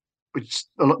 which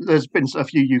there's been a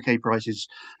few UK prices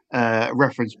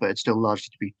referenced, but it's still largely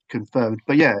to be confirmed.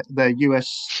 But yeah, the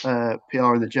US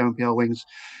PR and the German PR wings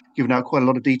given out quite a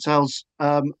lot of details.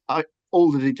 All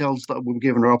the details that were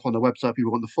given are up on the website if you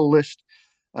want the full list.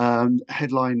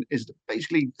 Headline is that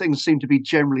basically things seem to be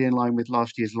generally in line with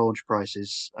last year's launch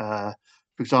prices. For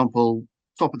example,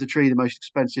 top of the tree, the most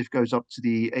expensive goes up to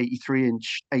the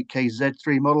 83-inch 8K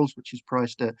Z3 models, which is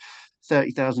priced at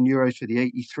 €30,000 for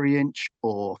the 83-inch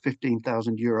or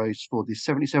 €15,000 for the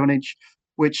 77-inch,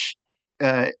 which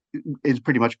is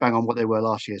pretty much bang on what they were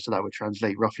last year. So that would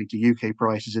translate roughly to UK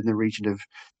prices in the region of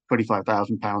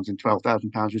 £25,000 and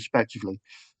 £12,000 respectively.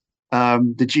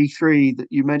 The G3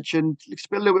 that you mentioned looks to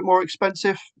be a little bit more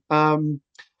expensive.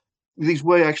 These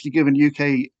were actually given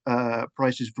UK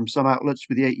prices from some outlets,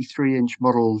 with the 83-inch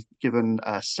model given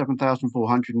a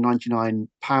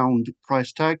 £7,499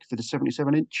 price tag for the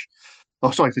 77-inch.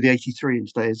 Oh, sorry, for the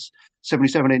 83-inch, that is.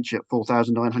 77-inch at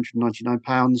 £4,999,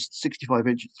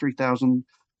 65-inch at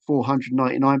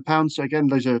 £3,499. So again,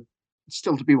 those are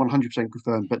still to be 100%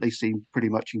 confirmed, but they seem pretty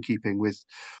much in keeping with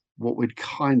what we'd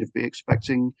kind of be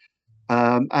expecting.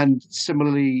 And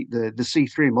similarly, the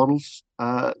C3 models,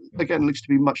 again, looks to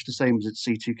be much the same as its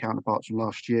C2 counterparts from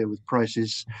last year, with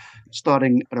prices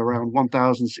starting at around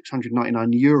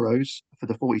 €1,699 for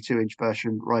the 42-inch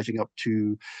version, rising up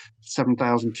to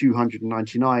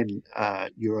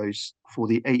 €7,299 for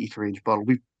the 83-inch model.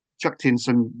 We've chucked in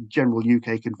some general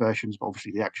UK conversions, but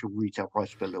obviously the actual retail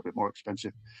price will be a little bit more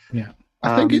expensive. Yeah.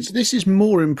 I think this is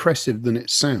more impressive than it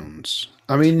sounds.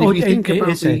 I mean,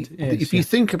 if you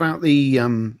think about the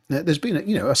there's been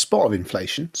a spot of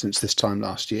inflation since this time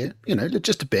last year.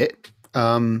 Just a bit.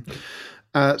 So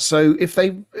if they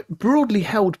broadly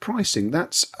held pricing,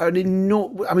 that's an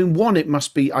enormous. I mean, one, it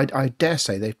must be. I dare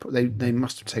say they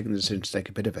must have taken the decision to take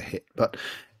a bit of a hit, but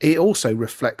it also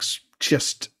reflects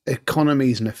just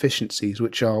economies and efficiencies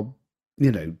which are,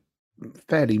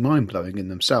 fairly mind-blowing in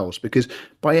themselves, because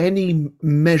by any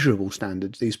measurable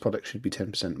standards these products should be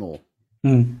 10% more,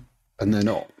 and they're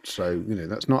not. So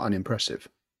that's not unimpressive.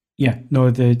 Yeah,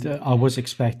 no, I was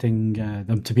expecting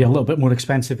them to be a little bit more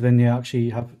expensive than they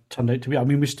actually have turned out to be. I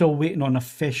mean, we're still waiting on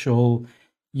official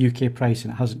UK price,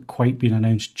 and it hasn't quite been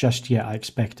announced just yet. I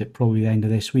expect it probably the end of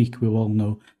this week we will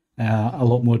know a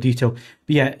lot more detail.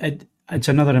 But yeah, it's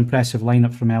another impressive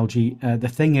lineup from LG. The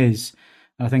thing is,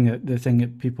 I think that the thing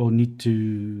that people need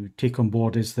to take on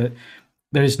board is that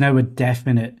there is now a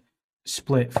definite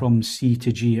split from C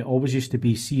to G. It always used to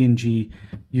be C and G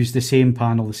used the same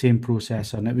panel, the same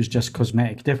processor, and it was just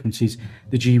cosmetic differences.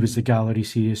 The G was the gallery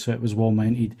series, so it was wall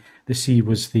mounted. The C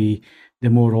was the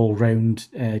more all-round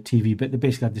TV, but they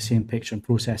basically had the same picture and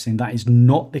processing. That is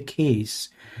not the case,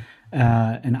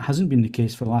 and it hasn't been the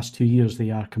case for the last 2 years. They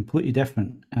are completely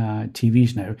different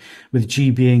TVs now, with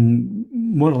G being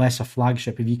more or less a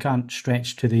flagship. If you can't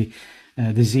stretch to the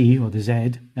Z or the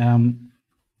Z,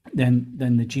 then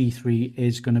the G3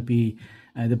 is going to be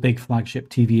the big flagship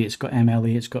TV. It's got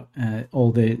MLA, it's got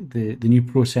all the new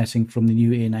processing from the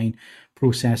new A9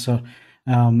 processor,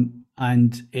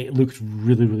 and it looked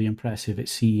really, really impressive at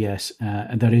CES.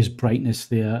 And there is brightness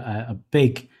there, a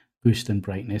big boost in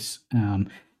brightness.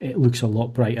 It looks a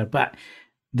lot brighter. But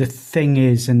the thing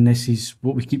is, and this is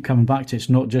what we keep coming back to, it's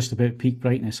not just about peak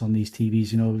brightness on these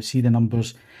TVs. We see the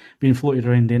numbers being floated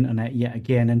around the internet yet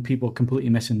again, and people completely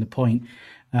missing the point.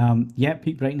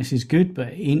 Peak brightness is good, but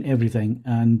it ain't everything.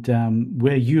 And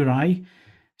where your eye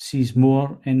sees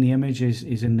more in the image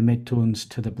is in the mid-tones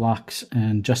to the blacks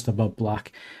and just above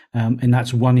black. And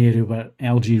that's one area where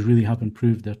LG really have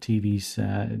improved their TVs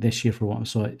this year for what I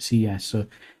saw at CES. So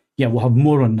yeah, we'll have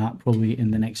more on that probably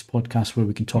in the next podcast where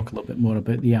we can talk a little bit more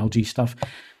about the LG stuff.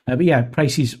 But yeah,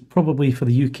 prices probably for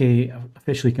the UK,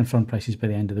 officially confirmed prices by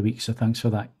the end of the week. So thanks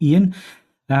for that, Ian.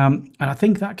 And I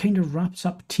think that kind of wraps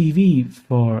up TV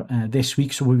for this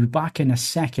week. So we'll be back in a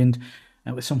second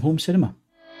with some home cinema.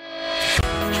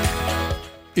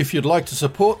 If you'd like to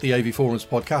support the AV Forums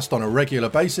podcast on a regular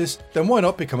basis, then why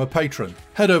not become a patron?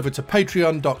 Head over to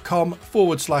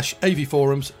patreon.com/AV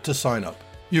Forums to sign up.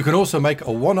 You can also make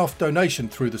a one-off donation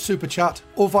through the Super Chat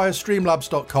or via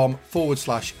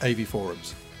streamlabs.com/AV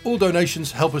Forums. All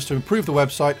donations help us to improve the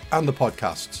website and the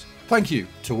podcasts. Thank you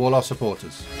to all our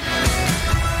supporters.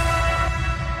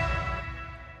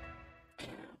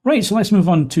 Right, so let's move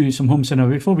on to some home cinema.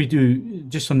 Before we do,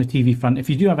 just on the TV front, if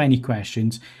you do have any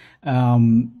questions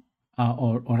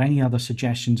or any other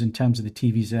suggestions in terms of the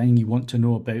TVs, anything you want to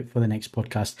know about for the next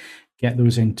podcast, get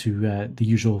those into the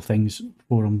usual things,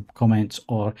 forum comments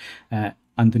or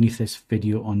underneath this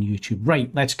video on YouTube. Right,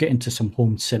 let's get into some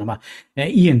home cinema.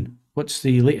 Ian, what's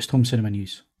the latest home cinema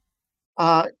news?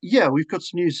 We've got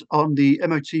some news on the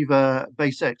Emotiva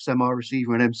Base X MR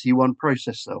receiver and MC1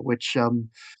 processor, which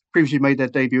previously made their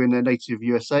debut in their native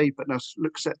USA, but now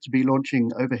looks set to be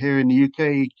launching over here in the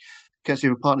UK, courtesy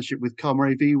of a partnership with Karma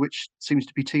AV, which seems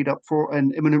to be teed up for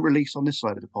an imminent release on this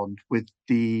side of the pond, with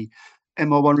the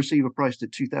MR1 receiver priced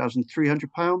at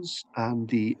 £2,300 and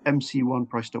the MC1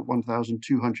 priced at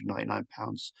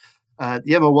 £1,299. The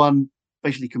MR1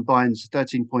 basically combines a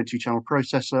 13.2 channel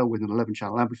processor with an 11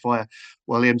 channel amplifier,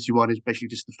 while the MC1 is basically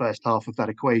just the first half of that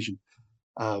equation.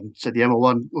 So the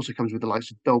MR1 also comes with the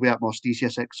likes of Dolby Atmos,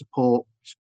 DCSX support,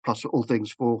 plus all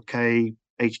things 4K,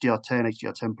 HDR10,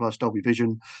 HDR10 Plus, Dolby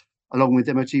Vision, along with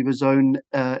Emotiva's own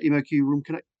EmoQ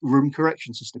room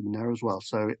correction system in there as well.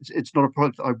 So it's not a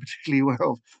product that I'm particularly aware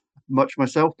of much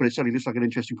myself, but it certainly looks like an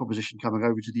interesting proposition coming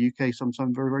over to the UK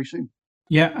sometime very, very soon.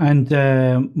 Yeah, and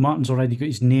Martin's already got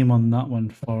his name on that one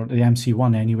for the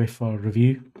MC1 anyway for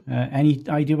review. Any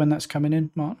idea when that's coming in,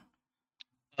 Martin?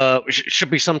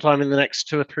 Should be sometime in the next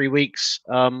 2 or 3 weeks.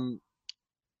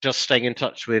 Just staying in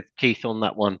touch with Keith on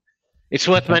that one. It's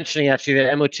worth mentioning actually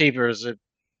that Emotiva is a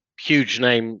huge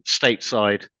name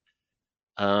stateside,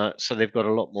 so they've got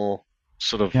a lot more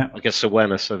sort of, I guess,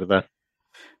 awareness over there.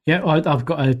 Yeah, I've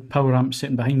got a power amp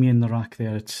sitting behind me in the rack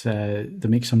there. It's they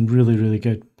make some really, really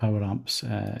good power amps.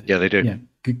 Yeah, they do. Yeah,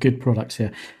 good products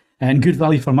here, and good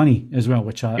value for money as well,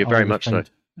 which I very much so.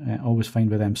 Always find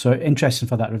with them. So interesting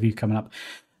for that review coming up.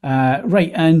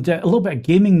 Right, and a little bit of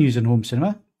gaming news in home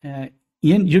cinema.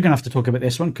 Ian, you're going to have to talk about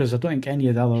this one because I don't think any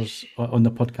of the others on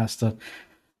the podcast are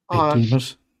big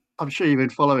gamers. I'm sure you've been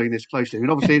following this closely. I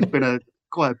mean, obviously, it's been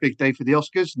quite a big day for the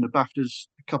Oscars and the BAFTAs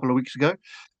a couple of weeks ago.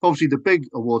 Obviously, the big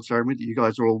award ceremony that you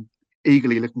guys are all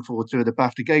eagerly looking forward to are the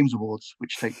BAFTA Games Awards,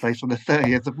 which take place on the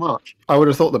 30th of March. I would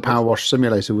have thought the Power Wash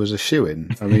Simulator was a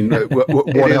shoo-in. I mean,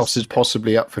 what else is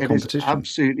possibly up for competition? It is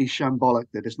absolutely shambolic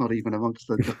that it's not even amongst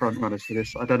the front runners for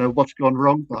this. I don't know what's gone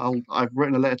wrong, but I've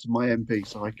written a letter to my MP,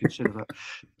 so I consider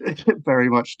that very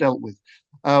much dealt with.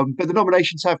 But the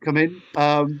nominations have come in.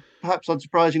 Perhaps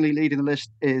unsurprisingly, leading the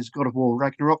list is God of War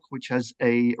Ragnarok, which has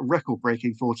a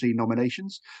record-breaking 14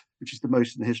 nominations, which is the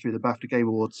most in the history of the BAFTA Game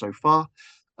Awards so far.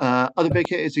 Other big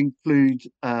hitters include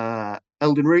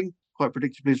Elden Ring, quite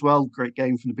predictably as well, great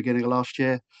game from the beginning of last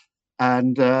year,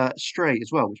 and Stray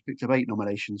as well, which picked up 8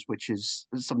 nominations, which is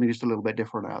something just a little bit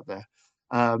different out there.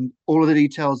 All of the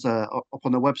details are up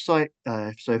on the website,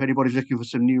 so if anybody's looking for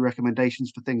some new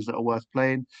recommendations for things that are worth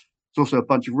playing, there's also a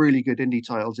bunch of really good indie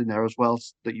titles in there as well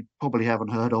that you probably haven't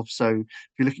heard of. So if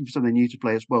you're looking for something new to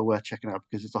play, it's well worth checking out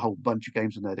because there's a whole bunch of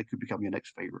games in there that could become your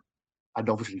next favorite. And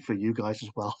obviously for you guys as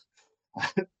well.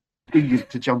 Easy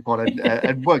to jump on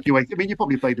and work your way. I mean, you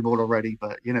probably played them all already,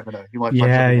 but you never know. You might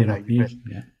find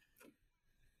something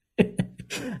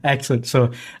Excellent.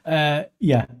 So, I'm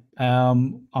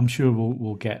sure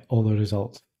we'll get all the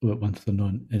results once they're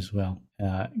known as well.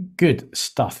 Good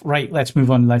stuff. Right, let's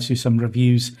move on. Let's do some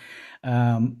reviews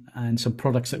and some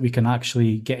products that we can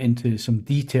actually get into some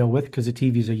detail with because the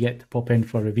TVs are yet to pop in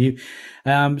for review.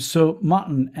 So,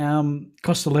 Martin,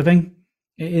 cost of living.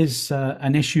 It is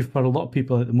an issue for a lot of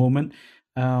people at the moment.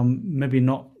 Maybe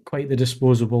not quite the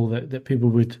disposable that people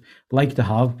would like to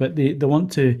have, but they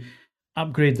want to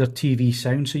upgrade their TV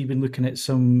sound. So you've been looking at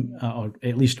some, or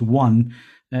at least one,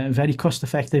 very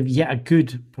cost-effective yet a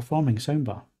good performing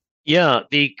soundbar. Yeah,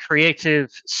 the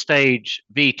Creative Stage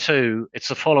V2.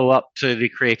 It's a follow-up to the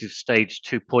Creative Stage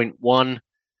 2.1.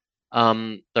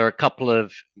 There are a couple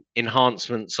of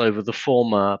enhancements over the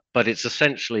former, but it's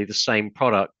essentially the same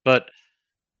product. But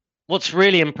what's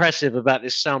really impressive about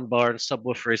this soundbar and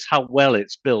subwoofer is how well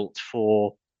it's built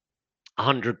for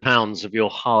 £100 of your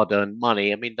hard-earned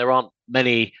money. I mean, there aren't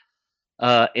many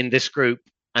in this group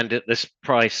and at this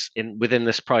price, within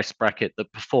this price bracket,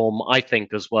 that perform, I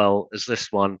think, as well as this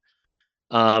one.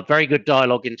 Very good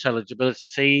dialogue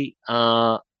intelligibility,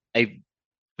 a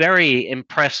very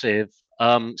impressive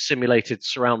simulated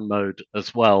surround mode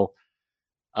as well.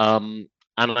 And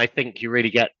I think you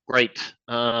really get great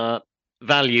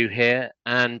value here.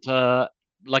 And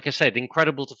like I said,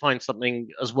 incredible to find something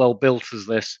as well built as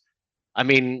this. I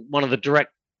mean, one of the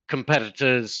direct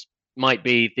competitors might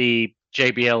be the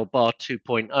JBL Bar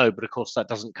 2.0, but of course that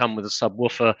doesn't come with a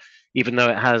subwoofer, even though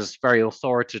it has very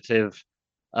authoritative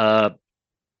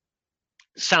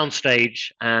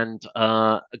soundstage and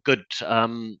a good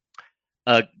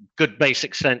bass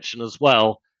extension as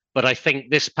well. But I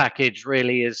think this package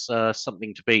really is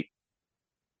something to beat.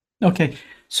 Okay,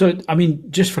 so I mean,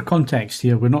 just for context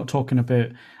here, we're not talking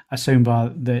about a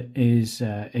soundbar that is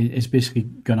basically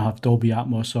going to have Dolby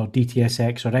Atmos or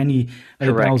DTS:X or any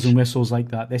bells and whistles like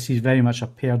that. This is very much a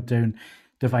pared down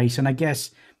device, and I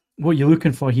guess what you're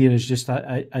looking for here is just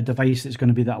a device that's going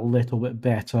to be that little bit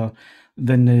better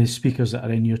than the speakers that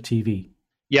are in your TV.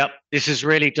 Yep, this is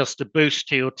really just a boost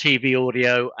to your TV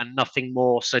audio and nothing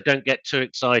more. So don't get too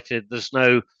excited. There's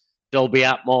no Dolby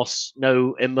Atmos,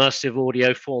 no immersive audio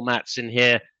formats in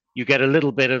here. You get a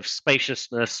little bit of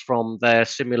spaciousness from their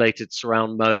simulated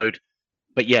surround mode.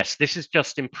 But yes, this is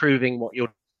just improving what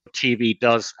your TV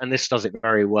does, and this does it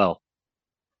very well.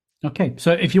 Okay,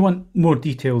 so if you want more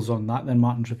details on that, then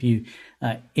Martin's review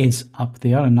is up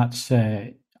there, and that's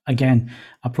again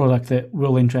a product that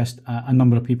will interest a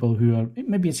number of people who are,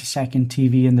 maybe it's a second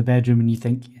TV in the bedroom and you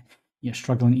think you're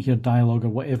struggling to hear dialogue or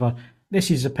whatever. This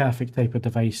is a perfect type of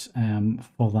device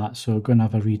for that, so go and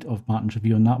have a read of Martin's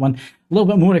review on that one. A little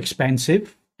bit more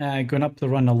expensive, going up the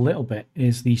run a little bit,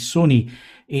 is the Sony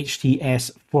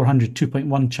HTS 400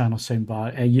 2.1 channel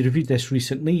soundbar. You reviewed this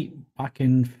recently, back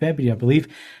in February, I believe.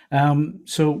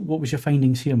 So what was your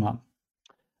findings here, Martin?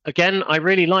 Again, I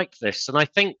really liked this, and I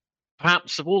think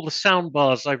perhaps of all the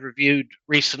soundbars I've reviewed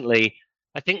recently,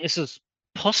 I think this is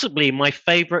possibly my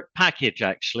favorite package,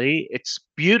 actually. It's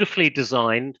beautifully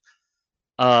designed.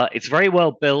 It's very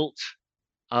well built,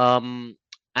 and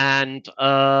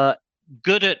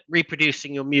good at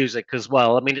reproducing your music as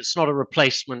well. I mean, it's not a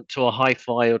replacement to a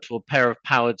hi-fi or to a pair of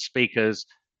powered speakers,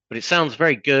 but it sounds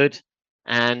very good,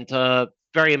 and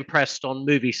very impressed on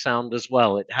movie sound as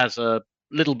well. It has a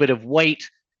little bit of weight,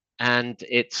 and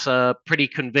it's a pretty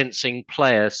convincing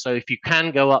player. So if you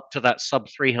can go up to that sub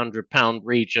 £300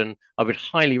 region, I would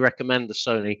highly recommend the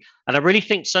Sony. And I really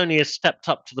think Sony has stepped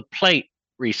up to the plate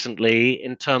recently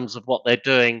in terms of what they're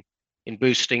doing in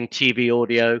boosting TV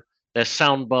audio, their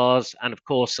sound bars, and of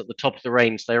course at the top of the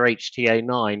range, their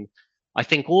HTA9. I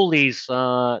think all these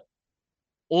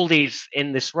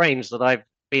in this range that I've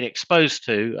been exposed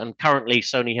to, and currently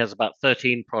Sony has about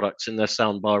 13 products in their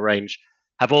soundbar range,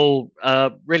 have all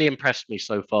really impressed me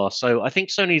so far. So I think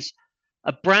Sony's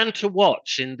a brand to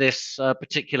watch in this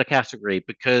particular category,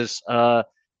 because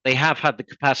they have had the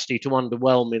capacity to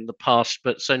underwhelm in the past,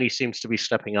 but Sony seems to be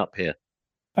stepping up here.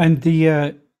 And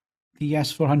the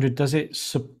S400, does it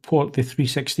support the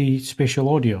 360 spatial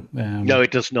audio? No,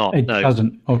 it does not. It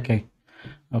doesn't. Okay.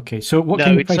 So what?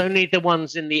 No, it's only the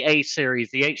ones in the A series,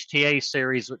 the HTA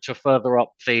series, which are further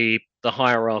up the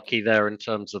hierarchy there in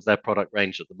terms of their product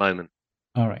range at the moment.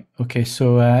 All right. Okay.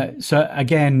 So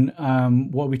again,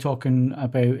 what are we talking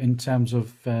about in terms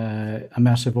of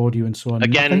immersive audio and so on?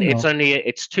 Again, it's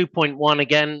 2.1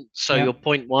 again. So your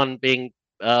 0.1 being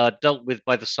dealt with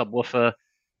by the subwoofer,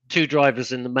 2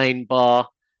 drivers in the main bar,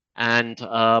 and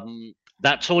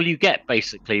that's all you get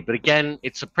basically. But again,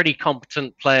 it's a pretty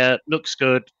competent player, looks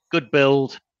good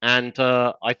build, and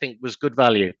I think was good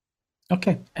value.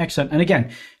 Okay, excellent. And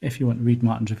again, if you want to read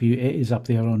Martin's review, it is up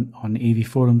there on AV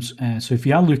Forums. So if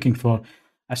you are looking for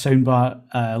a soundbar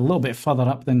a little bit further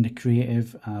up than the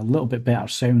Creative, a little bit better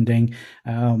sounding,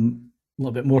 a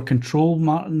little bit more control,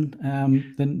 Martin,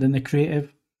 than the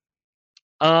Creative.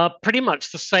 Pretty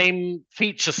much the same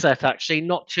feature set, actually,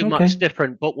 not too much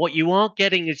different. But what you are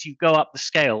getting as you go up the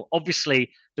scale, obviously,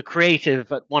 the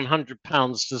Creative at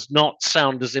 £100 does not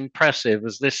sound as impressive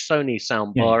as this Sony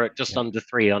soundbar at just under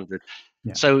 300.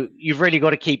 Yeah. So you've really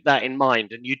got to keep that in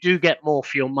mind, and you do get more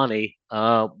for your money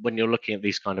when you're looking at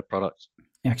these kind of products.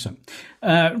 Excellent.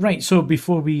 Right. So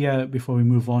before we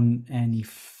move on any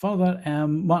further,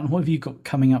 Martin, what have you got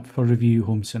coming up for review,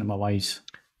 home cinema wise?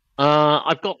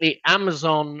 I've got the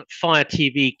Amazon Fire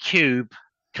TV Cube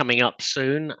coming up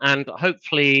soon, and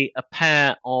hopefully a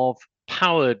pair of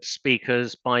powered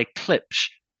speakers by Klipsch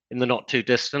in the not too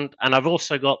distant. And I've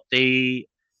also got the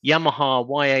Yamaha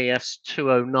YAS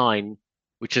 209,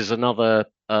 which is another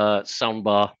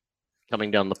soundbar coming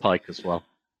down the pike as well.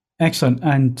 Excellent.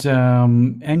 And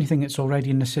anything that's already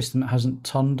in the system that hasn't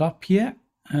turned up yet?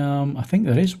 I think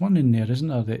there is one in there, isn't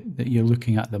there, that you're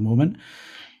looking at the moment?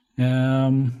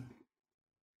 Were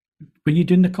you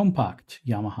doing the compact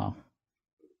Yamaha?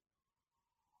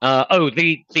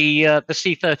 The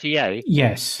C30A.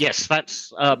 Yes. Yes, that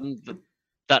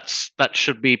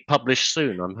should be published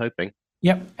soon, I'm hoping.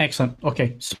 Yep, excellent.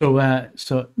 Okay,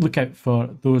 so look out for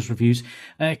those reviews.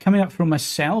 Coming up from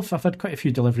myself, I've had quite a few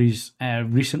deliveries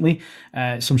recently.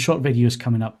 Some short videos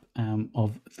coming up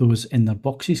of those in their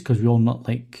boxes, because we all not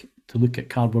like to look at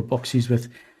cardboard boxes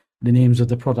with the names of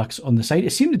the products on the side.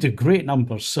 It seemed to do great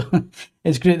numbers, so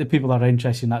it's great that people are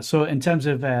interested in that. So in terms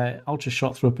of ultra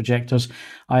short throw projectors,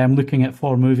 I am looking at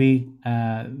 4Movie.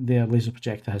 Their laser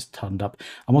projector has turned up.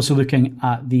 I'm also looking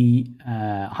at the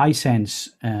Hisense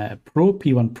Pro,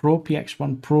 P1 Pro,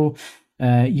 PX1 Pro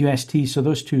UST. So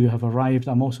those two have arrived.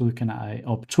 I'm also looking at an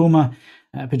Optoma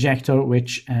projector,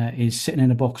 which is sitting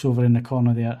in a box over in the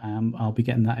corner there. I'll be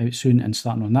getting that out soon and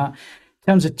starting on that.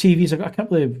 In terms of TVs, I've got a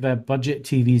couple of budget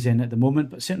TVs in at the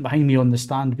moment, but sitting behind me on the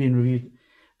stand being reviewed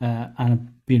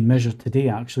and being measured today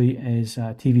actually is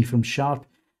a TV from Sharp,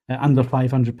 under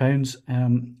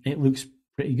 £500. It looks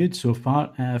pretty good so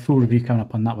far. Full review coming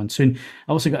up on that one soon.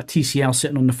 I also got a TCL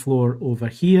sitting on the floor over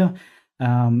here.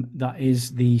 That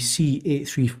is the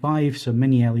C835, so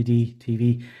mini LED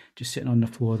TV, just sitting on the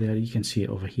floor there. You can see it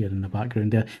over here in the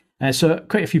background there. So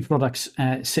quite a few products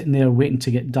sitting there waiting to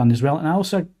get done as well. And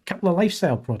also a couple of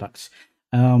lifestyle products,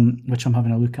 which I'm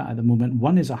having a look at the moment.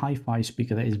 One is a hi-fi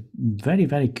speaker that is very,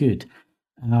 very good,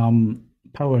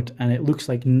 powered, and it looks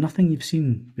like nothing you've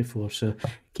seen before. So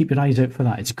keep your eyes out for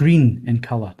that. It's green in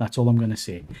colour. That's all I'm going to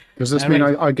say. Does this mean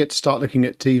I get to start looking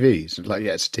at TVs? Like,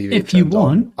 yeah, it's a TV. If you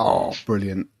want. Oh,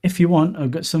 brilliant. If you want,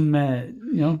 I've got some,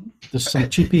 there's some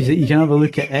cheapies that you can have a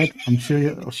look at, Ed. I'm sure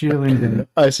you'll enjoy it.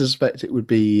 I suspect it would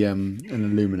be an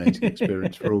illuminating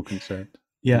experience for all concerned.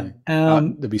 Yeah.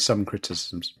 There'll be some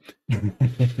criticisms.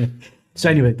 So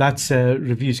anyway, that's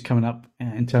reviews coming up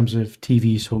in terms of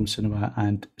TVs, home cinema,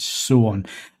 and so on.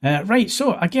 Right,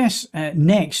 so I guess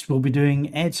next we'll be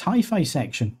doing Ed's hi-fi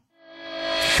section.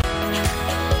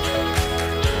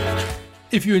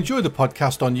 If you enjoy the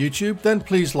podcast on YouTube, then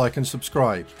please like and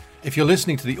subscribe. If you're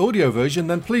listening to the audio version,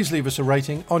 then please leave us a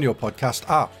rating on your podcast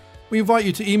app. We invite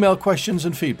you to email questions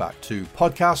and feedback to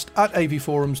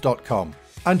podcast@avforums.com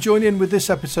and join in with this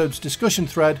episode's discussion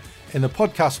thread in the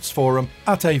podcasts forum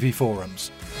at AV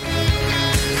Forums.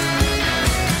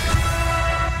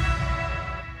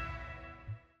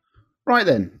 Right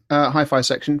then, hi-fi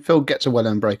section. Phil gets a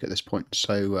well-earned break at this point,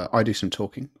 so I do some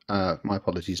talking. My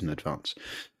apologies in advance.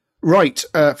 Right,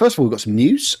 first of all, we've got some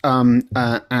news,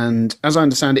 and as I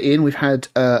understand it, Ian, we've had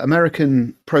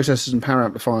American processors and power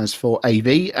amplifiers for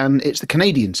AV, and it's the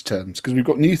Canadians' turns, because we've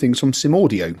got new things from Sim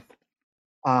Audio.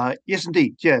 Yes,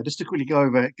 indeed. Yeah, just to quickly go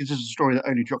over, because this is a story that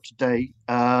only dropped today.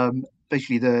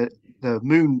 Basically, the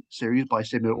Moon series by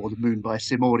Sim, or the Moon by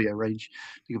Sim Audio range,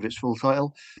 to give it its full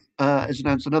title, has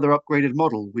announced another upgraded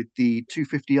model with the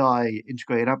 250i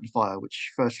integrated amplifier,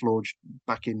 which first launched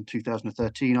back in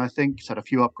 2013, I think. It's had a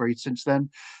few upgrades since then,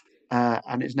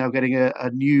 and it's now getting a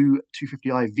new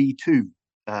 250i V2,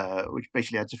 which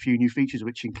basically adds a few new features,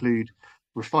 which include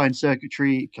refined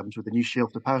circuitry. It comes with a new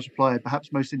shelf to power supply, and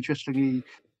perhaps most interestingly,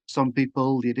 some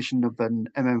people, the addition of an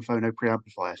MM-Phono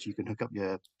preamplifier, so you can hook up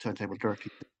your turntable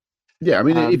directly. Yeah, I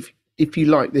mean, if you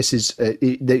like, this is I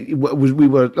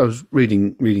was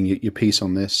reading your piece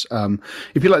on this.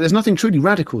 If you like, there's nothing truly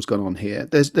radical's gone on here.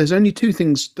 There's only two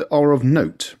things that are of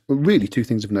note. Well, really, two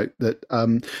things of note. That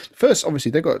first,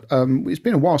 obviously, they've got. It's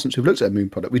been a while since we've looked at a Moon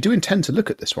product. We do intend to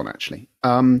look at this one actually.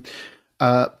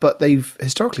 But they've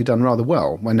historically done rather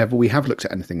well whenever we have looked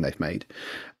at anything they've made.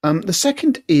 The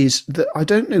second is that I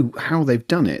don't know how they've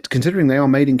done it, considering they are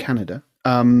made in Canada.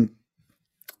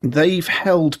 they've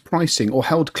held pricing or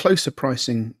held closer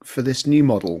pricing for this new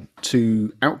model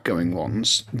to outgoing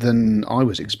ones than I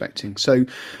was expecting. So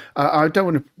I don't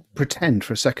want to pretend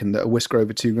for a second that a whisker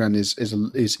over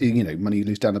 £2,000 is money you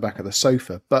lose down the back of the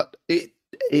sofa, but it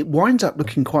winds up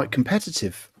looking quite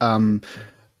competitive compared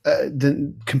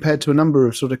to a number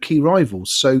of sort of key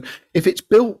rivals. So if it's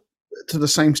built to the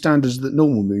same standards that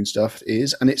normal Moon stuff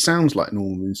is, and it sounds like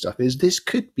normal Moon stuff is, this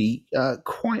could be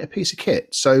quite a piece of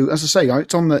kit. So as I say,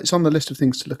 it's on the list of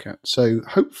things to look at. So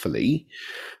hopefully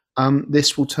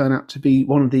this will turn out to be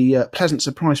one of the pleasant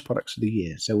surprise products of the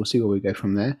year. So we'll see where we go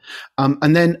from there.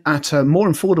 And then at a more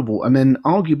affordable and then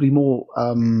arguably more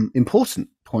important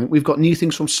point, we've got new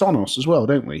things from Sonos as well,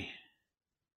 don't we?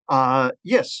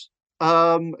 Yes.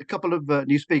 A couple of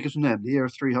new speakers from them, the Era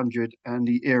 300 and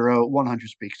the Era 100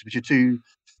 speakers, which are two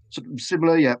sort of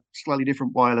similar, yet slightly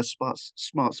different wireless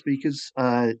smart speakers.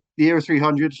 The Era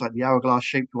 300 is like the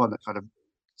hourglass-shaped one that kind of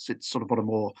sits sort of on a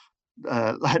more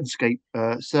landscape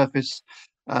surface.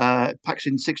 Packs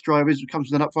in 6 drivers. It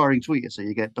comes with an up-firing tweeter, so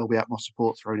you get Dolby Atmos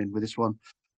support thrown in with this one.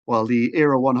 While the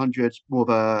Era 100 is more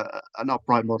of an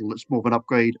upright model. It's more of an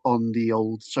upgrade on the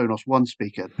old Sonos One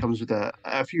speaker. It comes with a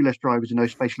few less drivers and no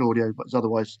spatial audio, but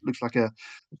otherwise looks like a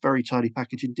very tidy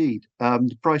package indeed.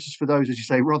 The prices for those, as you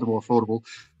say, rather more affordable.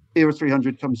 Era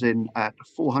 300 comes in at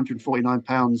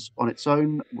 £449 on its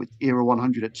own, with Era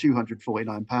 100 at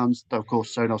 £249. Though, of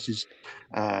course, Sonos is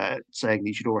saying that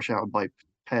you should all rush out and buy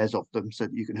pairs of them so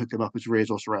that you can hook them up as rears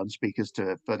or surround speakers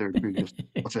to further improve your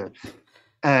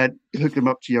hook them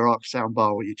up to your ARC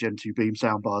soundbar or your Gen 2 Beam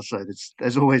soundbar, so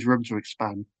there's always room to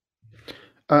expand.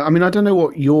 I mean, I don't know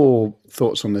what your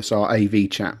thoughts on this are, AV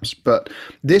chaps, but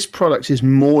this product is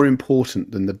more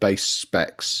important than the base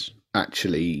specs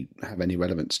actually have any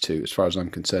relevance to, as far as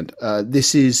I'm concerned.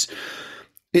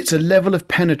 It's a level of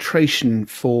penetration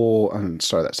for, I'm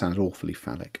sorry, that sounds awfully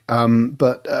phallic,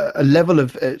 but a level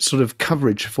of sort of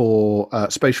coverage for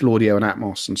spatial audio and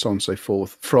Atmos and so on and so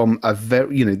forth from a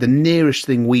very, the nearest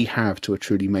thing we have to a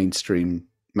truly mainstream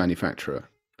manufacturer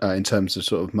in terms of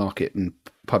sort of market and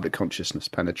public consciousness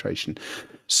penetration.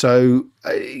 So,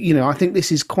 I think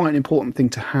this is quite an important thing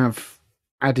to have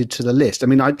added to the list. I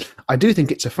mean, I do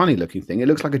think it's a funny looking thing. It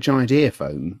looks like a giant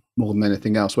earphone more than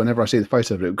anything else whenever I see the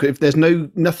photo of it. If there's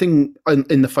nothing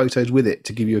in the photos with it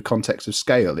to give you a context of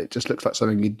scale, it just looks like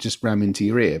something you'd just ram into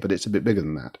your ear, but it's a bit bigger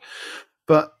than that.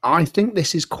 But I think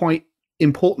this is quite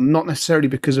important, not necessarily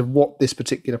because of what this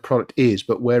particular product is,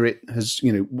 but where it has,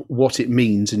 what it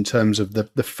means in terms of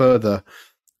the further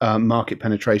market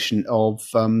penetration of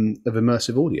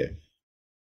immersive audio.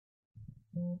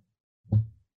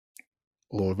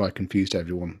 Or have I confused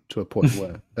everyone to a point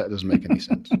where that doesn't make any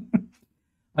sense?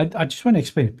 I just want to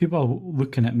explain. People are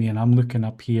looking at me and I'm looking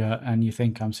up here and you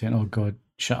think I'm saying, oh God,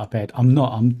 shut up, Ed. I'm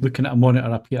not. I'm looking at a monitor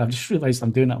up here. I've just realised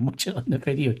I'm doing it. I'm watching it on the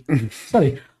video.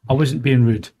 Sorry, I wasn't being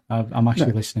rude. I'm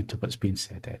actually listening to what's being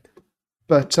said, Ed.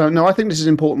 But no, I think this is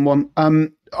an important one.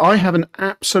 I have an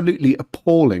absolutely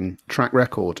appalling track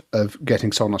record of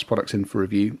getting Sonos products in for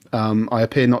review. I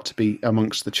appear not to be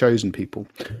amongst the chosen people,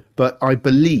 but I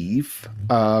believe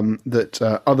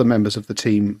that other members of the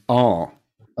team are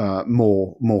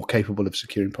more capable of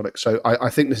securing products. So I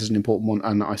think this is an important one,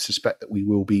 and I suspect that we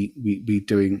will be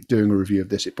doing a review of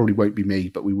this. It probably won't be me,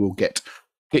 but we will get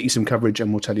you some coverage,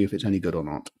 and we'll tell you if it's any good or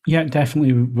not. Yeah,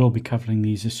 definitely we'll be covering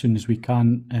these as soon as we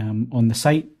can on the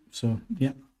site. So,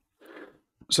 yeah.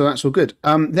 So that's all good.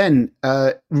 Then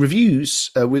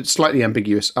reviews were slightly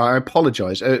ambiguous. I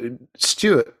apologise.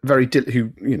 Stuart,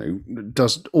 who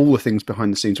does all the things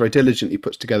behind the scenes, very diligently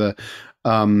puts together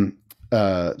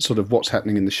sort of what's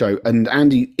happening in the show. And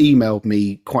Andy emailed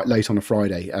me quite late on a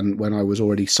Friday, and when I was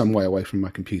already some way away from my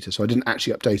computer, so I didn't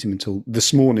actually update him until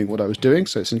this morning what I was doing.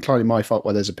 So it's entirely my fault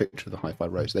why there's a picture of the Hi-Fi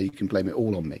Rose there. You can blame it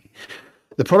all on me.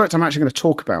 The product I'm actually going to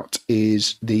talk about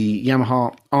is the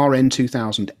Yamaha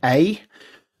RN2000A,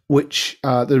 which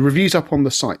the review's up on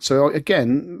the site. So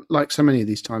again, like so many of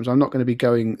these times, I'm not going to be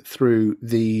going through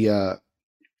the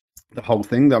whole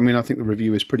thing. I mean, I think the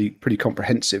review is pretty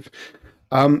comprehensive.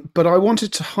 But I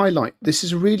wanted to highlight, this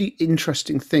is a really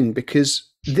interesting thing because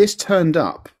this turned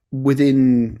up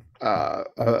within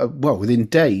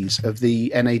days of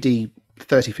the NAD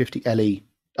 3050 LE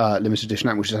limited edition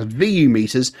amp, which has VU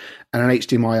meters and an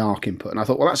HDMI ARC input. And I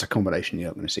thought, well, that's a combination you're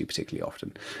not going to see particularly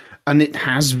often. And it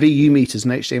has VU meters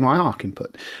and HDMI ARC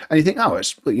input. And you think, oh,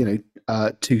 it's,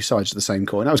 two sides of the same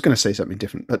coin. I was going to say something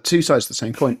different, but two sides of the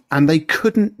same coin. And they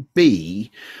couldn't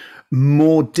be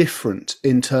more different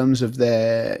in terms of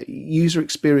their user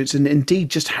experience and indeed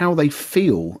just how they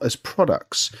feel as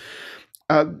products.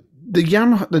 the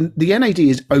Yamaha, the NAD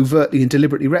is overtly and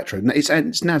deliberately retro.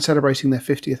 It's now celebrating their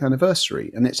 50th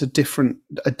anniversary, and it's a different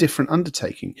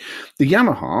undertaking. The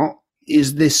Yamaha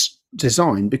is this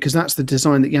design because that's the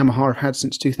design that Yamaha have had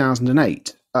since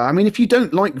 2008. I mean, if you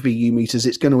don't like VU meters,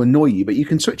 it's going to annoy you, but you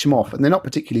can switch them off, and they're not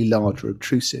particularly large or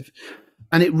obtrusive.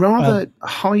 And it rather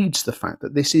hides the fact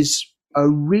that this is a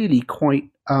really quite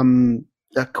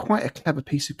a clever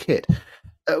piece of kit.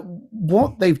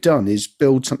 What they've done is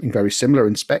build something very similar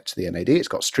in spec to the NAD. It's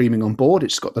got streaming on board.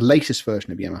 It's got the latest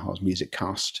version of Yamaha's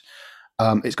MusicCast.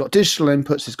 It's got digital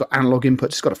inputs. It's got analog inputs.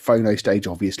 It's got a phono stage,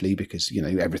 obviously, because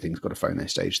everything's got a phono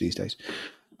stage these days.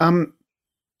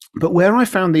 But where I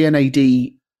found the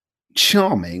NAD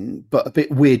charming but a bit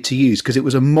weird to use, because it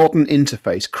was a modern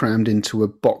interface crammed into a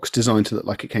box designed to look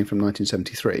like it came from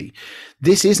 1973.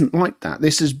 This isn't like that.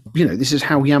 This is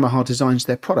how Yamaha designs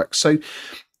their products. So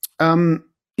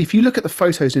if you look at the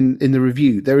photos in the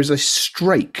review, there is a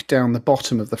streak down the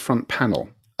bottom of the front panel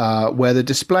where the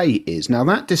display is. Now,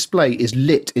 that display is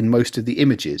lit in most of the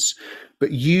images, but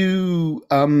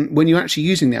when you're actually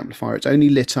using the amplifier, it's only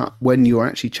lit up when you're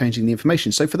actually changing the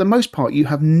information. So for the most part, you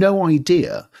have no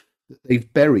idea that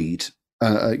they've buried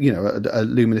a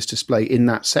luminous display in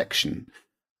that section.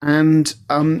 And,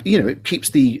 it keeps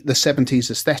the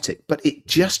 70s aesthetic, but it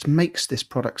just makes this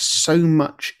product so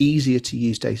much easier to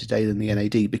use day to day than the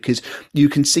NAD, because you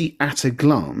can see at a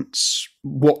glance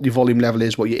what your volume level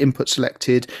is, what your input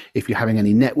selected, if you're having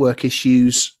any network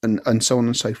issues, and so on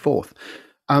and so forth.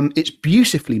 It's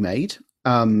beautifully made.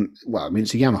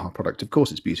 It's a Yamaha product. Of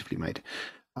course, it's beautifully made.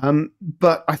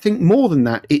 But I think more than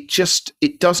that,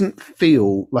 it doesn't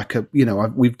feel like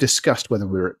we've discussed whether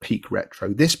we're at peak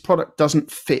retro. This product doesn't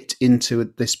fit into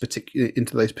those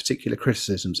particular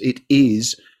criticisms. It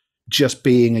is just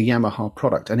being a Yamaha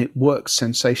product, and it works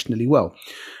sensationally well.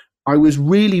 I was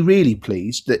really, really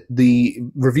pleased that the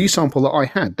review sample that I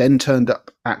had then turned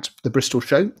up at the Bristol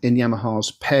show in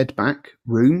Yamaha's pared back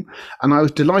room, and I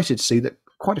was delighted to see that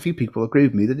quite a few people agreed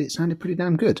with me that it sounded pretty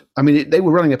damn good. I mean, they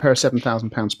were running a pair of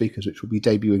 £7,000 speakers, which will be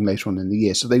debuting later on in the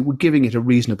year, so they were giving it a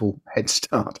reasonable head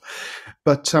start.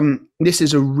 But this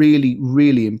is a really,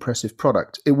 really impressive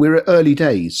product. We're at early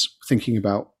days thinking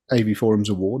about AV Forums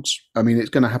Awards. I mean,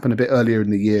 it's going to happen a bit earlier in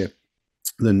the year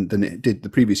than it did the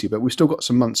previous year, but we've still got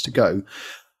some months to go.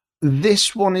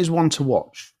 This one is one to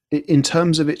watch. In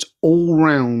terms of its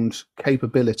all-round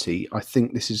capability, I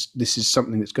think this is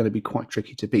something that's going to be quite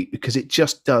tricky to beat, because it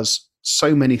just does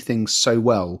so many things so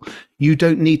well. You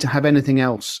don't need to have anything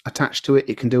else attached to it.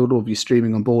 It can do all of your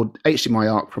streaming on board.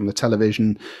 HDMI ARC from the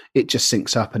television, it just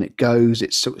syncs up and it goes.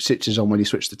 It switches on when you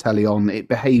switch the telly on. It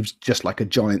behaves just like a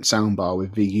giant soundbar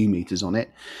with VU meters on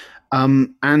it.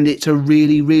 And it's a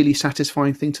really, really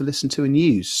satisfying thing to listen to and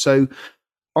use. So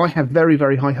I have very,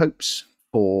 very high hopes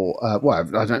for,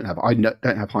 I don't have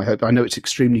high hope. I know it's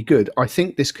extremely good. I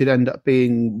think this could end up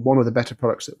being one of the better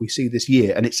products that we see this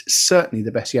year. And it's certainly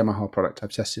the best Yamaha product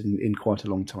I've tested in quite a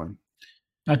long time.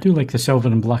 I do like the silver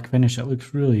and black finish. It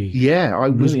looks really... Yeah, I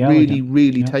was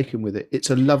really taken with it. It's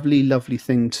a lovely, lovely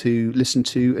thing to listen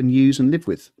to and use and live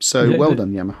with. So well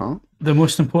done, Yamaha. The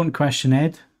most important question,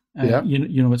 Ed,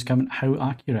 you know what's coming. How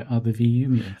accurate are the VU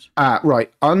meters?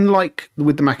 Right. Unlike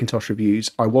with the Macintosh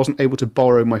reviews, I wasn't able to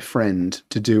borrow my friend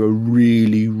to do a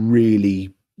really,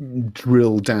 really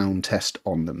drill down test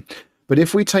on them. But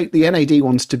if we take the NAD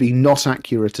ones to be not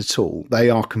accurate at all, they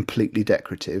are completely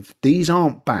decorative. These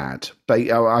aren't bad. I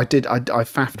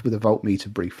faffed with a voltmeter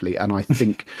briefly, and I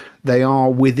think they are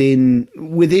within.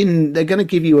 They're going to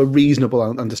give you a reasonable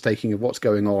understanding of what's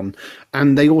going on,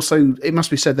 and they also, it must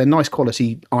be said, they're nice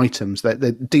quality items.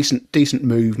 They're decent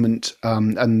movement,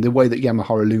 and the way that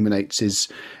Yamaha illuminates is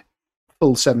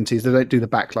full 70s. They don't do the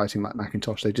backlighting like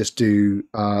Macintosh. They just do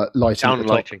lighting.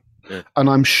 Downlighting, yeah. And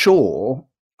I'm sure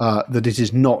that it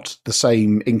is not the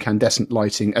same incandescent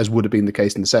lighting as would have been the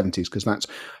case in the 70s, because that's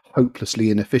hopelessly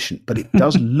inefficient, but it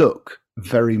does look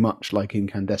very much like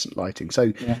incandescent lighting.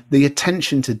 So the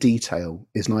attention to detail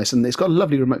is nice, and it's got a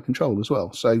lovely remote control as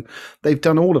well. So they've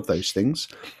done all of those things.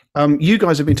 You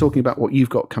guys have been talking about what you've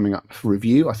got coming up for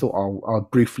review. I thought I'll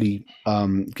briefly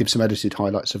give some edited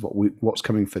highlights of what's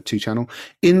coming for 2-channel.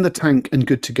 In the tank and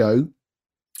good to go.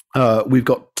 We've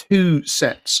got 2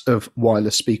 sets of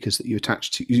wireless speakers that you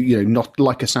attach to, not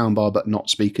like a soundbar, but not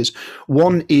speakers.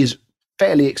 One is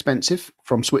fairly expensive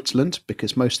from Switzerland,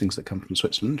 because most things that come from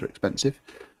Switzerland are expensive.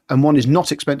 And one is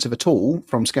not expensive at all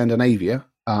from Scandinavia.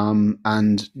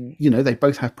 And, they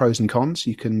both have pros and cons.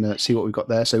 You can see what we've got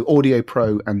there. So Audio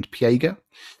Pro and Piega.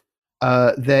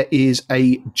 there is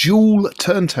a dual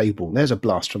turntable. There's a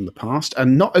blast from the past.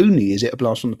 And not only is it a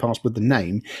blast from the past with the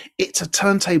name, it's a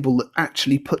turntable that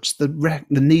actually puts the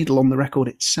needle on the record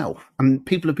itself. And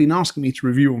people have been asking me to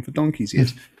review one for donkey's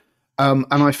ears. And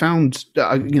I found,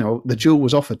 the dual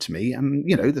was offered to me, and,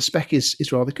 the spec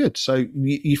is rather good. So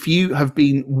if you have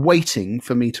been waiting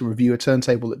for me to review a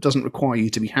turntable that doesn't require you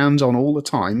to be hands-on all the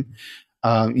time,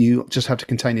 you just have to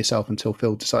contain yourself until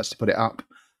Phil decides to put it up.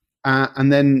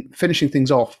 And then finishing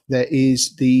things off, there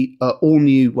is the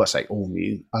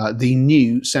the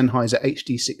new Sennheiser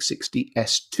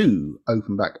HD660S2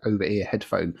 open back over ear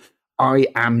headphone. I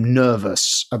am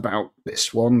nervous about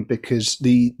this one because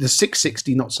the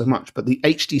 660 not so much, but the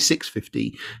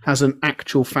HD650 has an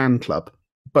actual fan club,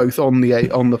 both on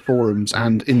the forums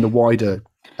and in the wider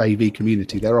AV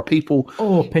community. There are people.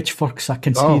 Oh, pitchforks! I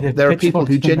can see the. There are people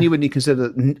who genuinely consider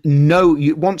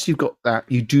that once you've got that,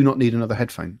 you do not need another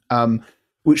headphone.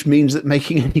 Which means that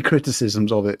making any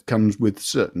criticisms of it comes with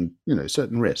certain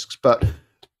risks. But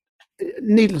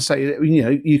needless to say,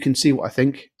 you can see what I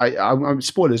think. I'm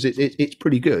spoilers. It's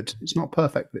pretty good. It's not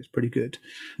perfect, but it's pretty good.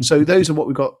 So those are what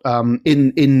we've got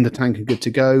in the tank and good to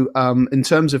go. In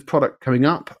terms of product coming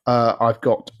up, I've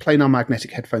got planar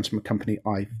magnetic headphones from a company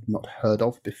I've not heard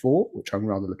of before, which I'm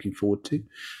rather looking forward to.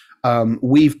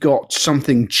 We've got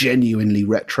something genuinely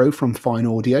retro from Fine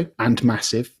Audio and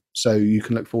massive, so you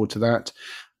can look forward to that.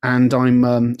 And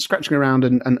I'm scratching around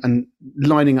and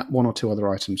lining up one or two other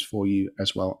items for you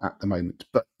as well at the moment.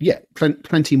 But yeah,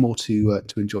 plenty more to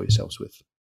enjoy yourselves with.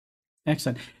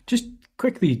 Excellent. Just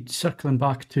quickly circling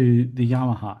back to the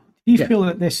Yamaha, do you feel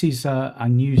that this is a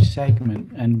new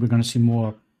segment and we're going to see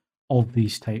more of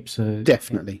these types of...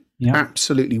 Definitely. Yeah.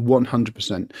 Absolutely,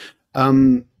 100%.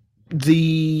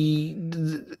 The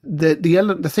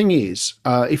thing is,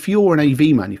 if you're an AV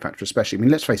manufacturer, especially,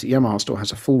 let's face it, Yamaha still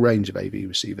has a full range of AV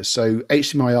receivers, so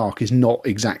HDMI ARC is not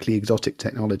exactly exotic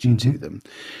technology to them.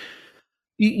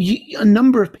 A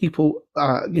number of people,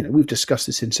 we've discussed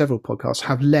this in several podcasts,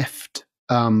 have left,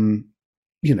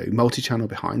 multi-channel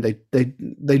behind.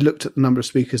 They looked at the number of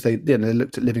speakers, they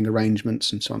looked at living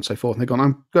arrangements and so on and so forth, and they've gone,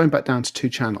 I'm going back down to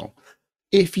 2-channel.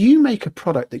 If you make a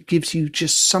product that gives you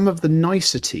just some of the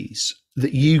niceties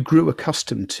that you grew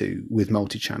accustomed to with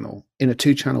multi-channel in a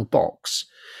 2-channel box,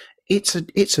 this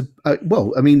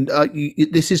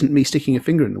isn't me sticking a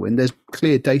finger in the wind. There's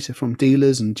clear data from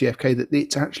dealers and GfK that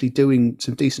it's actually doing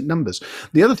some decent numbers.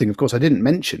 The other thing, of course, I didn't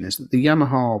mention is that the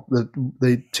Yamaha,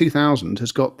 the 2000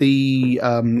 has got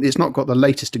it's not got the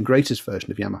latest and greatest version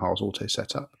of Yamaha's auto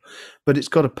setup, but it's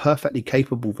got a perfectly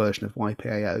capable version of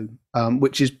YPAO,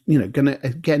 which is, going to,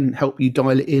 again, help you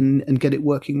dial it in and get it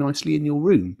working nicely in your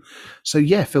room. So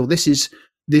yeah, Phil, this is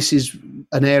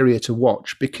an area to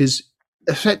watch because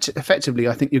effectively,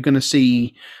 I think you're going to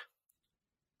see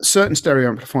certain stereo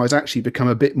amplifiers actually become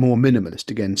a bit more minimalist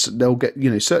again. So they'll get,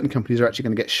 certain companies are actually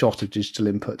going to get shot of digital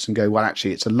inputs and go, well,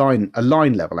 actually, it's a line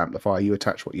level amplifier. You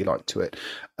attach what you like to it,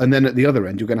 and then at the other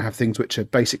end, you're going to have things which are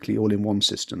basically all-in-one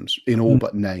systems in all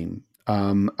but name,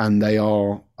 and they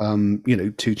are,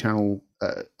 2-channel.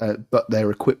 But they're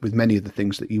equipped with many of the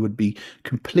things that you would be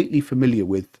completely familiar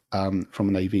with from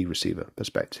an AV receiver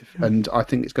perspective, and I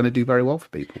think it's going to do very well for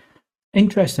people.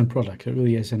 Interesting product, it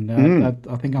really is, and I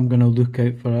think I'm going to look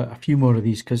out for a few more of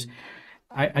these because,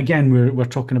 we're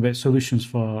talking about solutions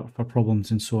for problems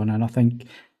and so on, and I think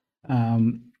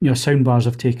soundbars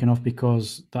have taken off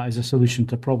because that is a solution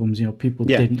to problems. People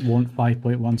didn't want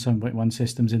 5.1, 7.1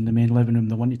 systems in the main living room;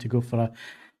 they wanted to go for a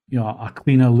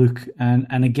cleaner look,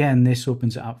 and again, this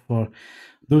opens it up for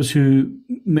those who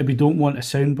maybe don't want a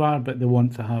soundbar, but they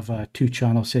want to have a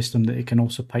 2-channel system that it can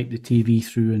also pipe the TV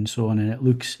through and so on, and it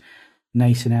looks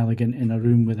nice and elegant in a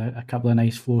room with a couple of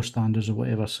nice floor standers or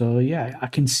whatever. So yeah, I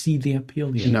can see the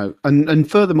appeal here. And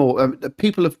furthermore,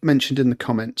 people have mentioned in the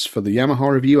comments for the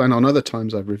Yamaha review and on other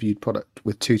times I've reviewed product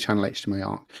with 2-channel HDMI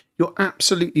ARC. You're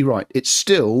absolutely right. It's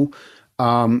still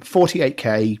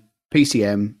 48K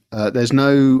PCM. There's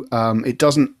no, it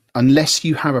doesn't, unless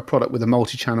you have a product with a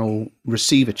multi-channel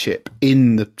receiver chip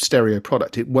in the stereo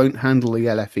product, it won't handle the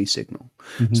LFE signal.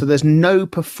 So there's no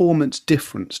performance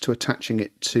difference to attaching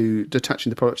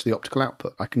the product to the optical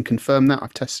output. I can confirm that.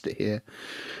 I've tested it here.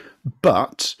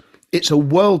 But it's a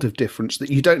world of difference that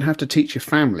you don't have to teach your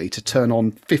family to turn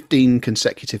on 15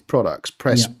 consecutive products,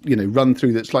 run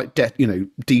through that's like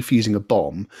defusing a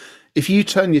bomb. If you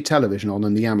turn your television on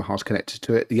and the Yamaha's connected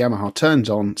to it, the Yamaha turns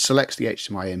on, selects the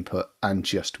HDMI input, and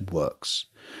just works.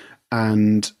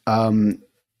 And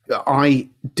I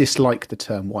dislike the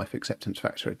term Wi-Fi acceptance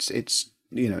factor.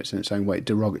 it's in its own way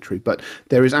derogatory, but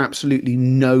there is absolutely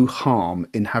no harm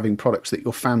in having products that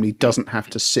your family doesn't have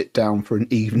to sit down for an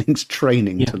evening's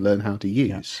training to learn how to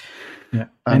use. Yeah,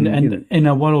 and in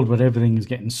a world where everything is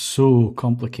getting so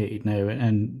complicated now,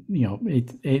 and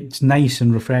it's nice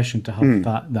and refreshing to have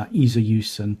that ease of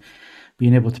use and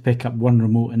being able to pick up one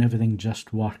remote and everything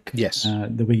just work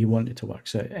the way you want it to work.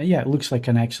 So it looks like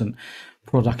an excellent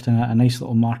product and a nice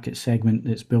little market segment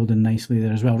that's building nicely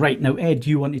there as well. Right, now, Ed,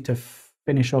 you wanted to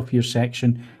finish off your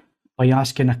section by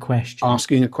asking a question.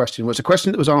 Asking a question. Well, it's a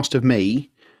question that was asked of me,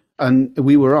 and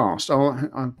we were asked.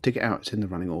 I'll dig it out. It's in the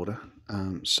running order.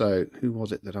 So who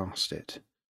was it that asked it?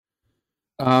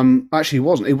 Actually, it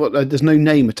wasn't. There's no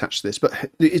name attached to this,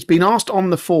 but it's been asked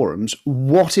on the forums,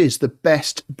 what is the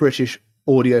best British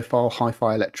audiophile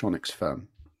hi-fi electronics firm?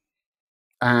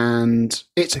 And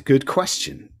it's a good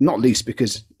question, not least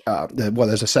because,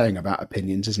 there's a saying about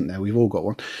opinions, isn't there? We've all got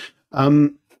one.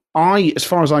 As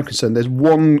far as I'm concerned, there's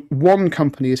one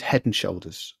company is head and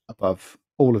shoulders above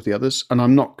all of the others, and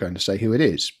I'm not going to say who it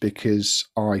is because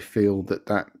I feel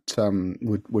that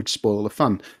would spoil the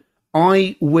fun.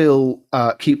 I will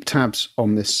keep tabs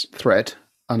on this thread,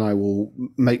 and I will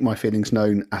make my feelings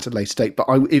known at a later date. But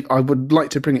I would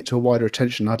like to bring it to a wider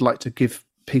attention. I'd like to give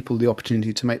people the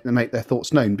opportunity to make their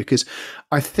thoughts known, because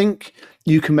I think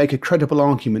you can make a credible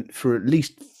argument for at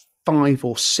least 5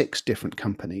 or 6 different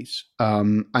companies,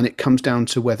 and it comes down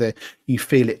to whether you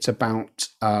feel it's about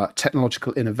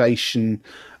technological innovation.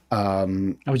 I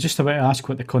was just about to ask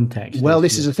what the context is. Well,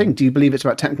 this is the thing. Do you believe it's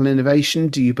about technical innovation?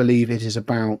 Do you believe it is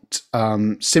about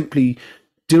simply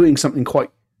doing something quite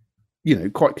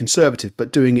conservative,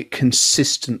 but doing it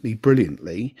consistently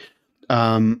brilliantly?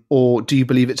 Or do you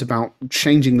believe it's about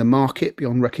changing the market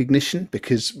beyond recognition?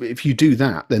 Because if you do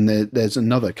that, then there's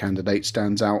another candidate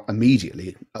stands out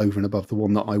immediately over and above the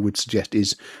one that I would suggest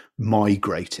is my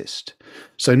greatest.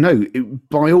 So no,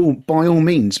 by all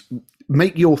means,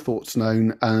 make your thoughts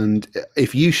known, and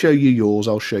if you show you yours,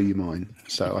 I'll show you mine.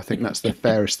 So I think that's the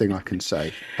fairest thing I can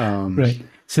say. Right.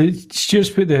 So Stuart's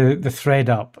put the thread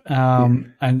up,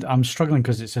 and I'm struggling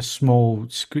because it's a small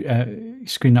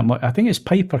screen up. I think it's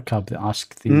Piper Cub that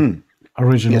asked the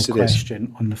original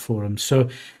question on the forum. So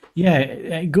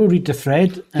go read the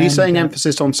thread. He's saying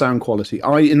emphasis on sound quality.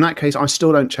 In that case, I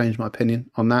still don't change my opinion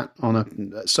on that.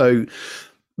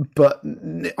 But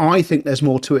I think there's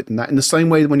more to it than that. In the same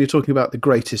way when you're talking about the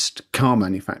greatest car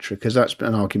manufacturer, because that's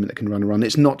an argument that can run around.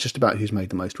 It's not just about who's made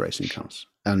the most racing cars,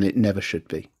 and it never should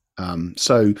be.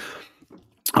 So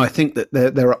I think that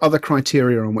there are other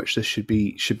criteria on which this should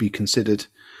be considered.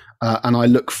 And I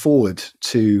look forward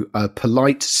to a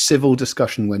polite, civil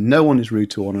discussion where no one is rude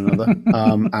to one another,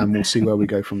 and we'll see where we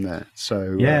go from there.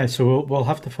 So so we'll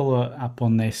have to follow up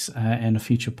on this in a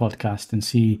future podcast and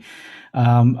see.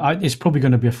 It's probably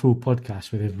going to be a full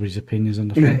podcast with everybody's opinions on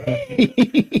the phone.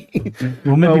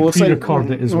 We'll pre-record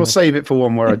it as well. We'll save it for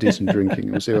one where I do some drinking,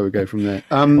 and we'll see where we go from there.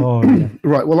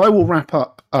 Right. Well, I will wrap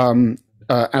up,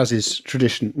 as is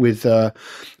tradition, with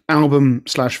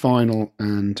album/vinyl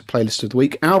and playlist of the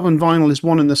week. Album vinyl is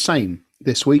one and the same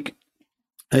this week.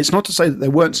 It's not to say that there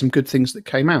weren't some good things that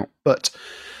came out, but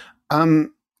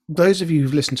those of you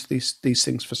who've listened to these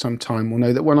things for some time will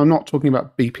know that when I'm not talking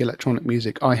about BP electronic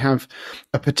music, I have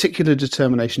a particular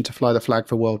determination to fly the flag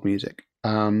for world music,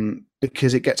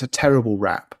 because it gets a terrible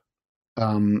rap,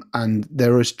 and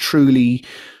there is truly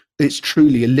this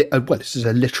is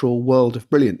a literal world of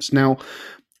brilliance. Now,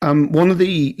 one of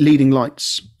the leading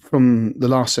lights from the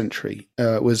last century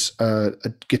was a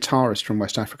guitarist from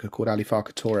West Africa called Ali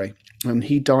Farka Touré, and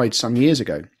he died some years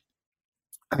ago.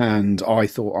 And I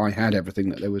thought I had everything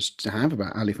that there was to have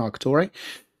about Ali Farka Touré.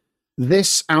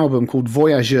 This album called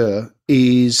Voyageur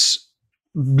is,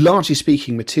 largely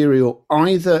speaking, material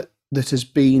either that has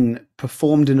been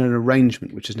performed in an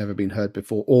arrangement which has never been heard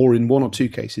before, or in one or two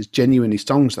cases, genuinely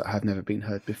songs that have never been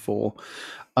heard before.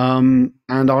 And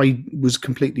I was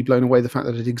completely blown away the fact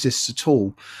that it exists at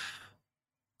all.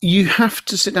 You have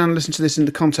to sit down and listen to this in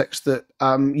the context that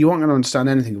you aren't going to understand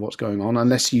anything of what's going on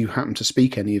unless you happen to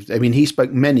speak any of. I mean, he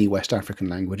spoke many West African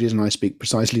languages, and I speak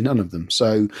precisely none of them.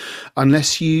 So,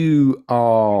 unless you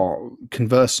are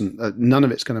conversant, none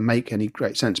of it's going to make any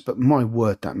great sense. But my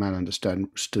word, that man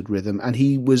understood rhythm, and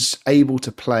he was able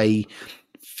to play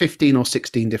 15 or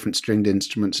 16 different stringed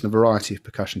instruments and a variety of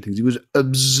percussion things. He was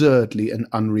absurdly and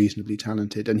unreasonably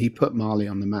talented, and he put Mali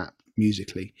on the map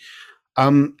musically.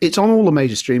 It's on all the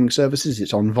major streaming services.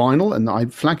 It's on vinyl, and I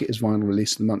flag it as vinyl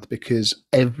release of the month because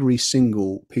every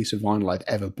single piece of vinyl I've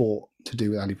ever bought to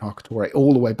do with Ali Parker Torre,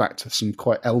 all the way back to some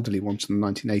quite elderly ones from the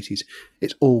 1980s.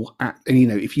 It's all and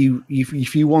if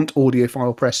you want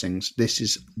audiophile pressings, this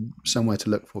is somewhere to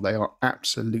look for. They are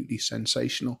absolutely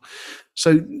sensational.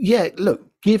 So yeah, look,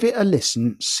 give it a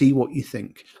listen, see what you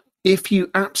think. If you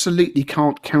absolutely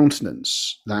can't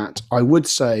countenance that, I would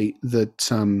say that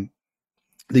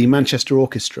the Manchester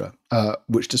Orchestra,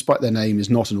 which despite their name is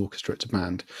not an orchestra, it's a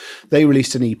band, they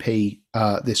released an EP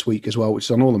this week as well, which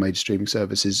is on all the major streaming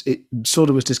services. It sort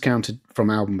of was discounted from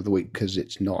Album of the Week because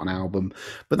it's not an album,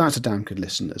 but that's a damn good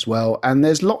listen as well. And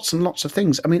there's lots and lots of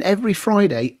things. I mean, every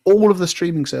Friday, all of the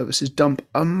streaming services dump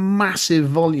a massive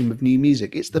volume of new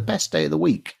music. It's the best day of the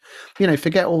week.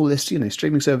 Forget all this,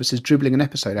 streaming services dribbling an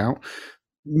episode out.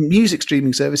 Music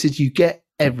streaming services, you get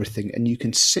everything, and you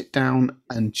can sit down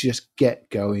and just get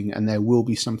going, and there will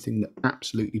be something that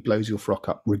absolutely blows your frock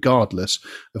up, regardless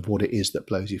of what it is that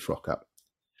blows your frock up.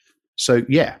 So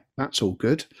yeah, that's all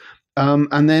good.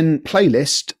 And then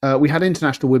playlist, we had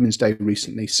International Women's Day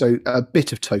recently, so a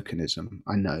bit of tokenism,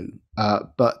 I know,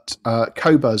 but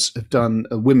Qobuz have done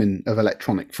a Women of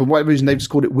Electronic. For whatever reason, they've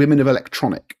just called it Women of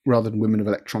Electronic rather than Women of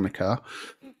Electronica.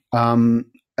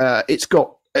 It's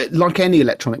got, like any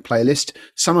electronic playlist,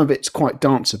 some of it's quite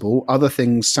danceable. Other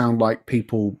things sound like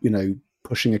people,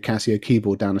 pushing a Casio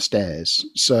keyboard down the stairs.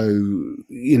 So,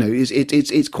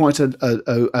 it's quite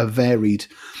a varied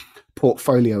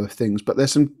portfolio of things. But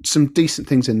there's some decent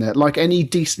things in there. Like any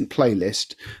decent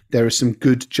playlist, there are some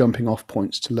good jumping off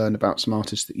points to learn about some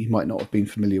artists that you might not have been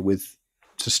familiar with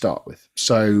to start with.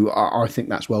 So I think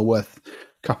that's well worth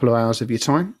a couple of hours of your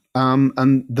time.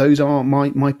 And those are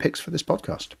my picks for this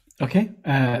podcast. Okay,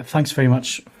 thanks very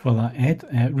much for that, Ed.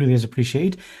 It really is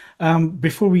appreciated.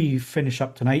 Before we finish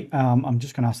up tonight, I'm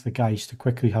just going to ask the guys to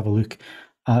quickly have a look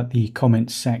at the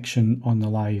comments section on the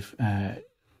live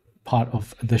part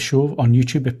of the show on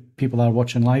YouTube if people are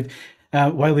watching live.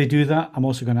 While they do that, I'm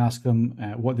also going to ask them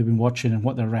what they've been watching and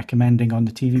what they're recommending on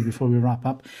the TV before we wrap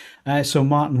up. So,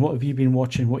 Martin, what have you been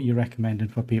watching? What are you recommending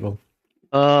for people?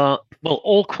 Well,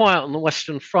 All Quiet on the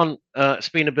Western Front. It's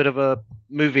been a bit of a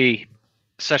movie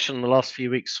session the last few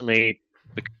weeks for me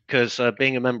because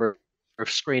being a member of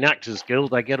Screen Actors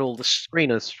Guild, I get all the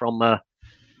screeners from our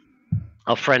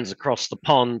friends across the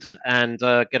pond and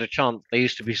get a chance. They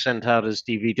used to be sent out as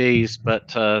DVDs,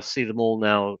 but see them all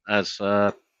now as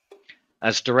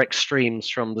direct streams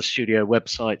from the studio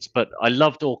websites. But I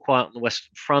loved All Quiet on the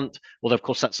Western Front, although of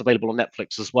course that's available on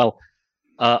Netflix as well.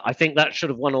 I think that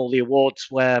should have won all the awards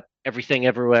where Everything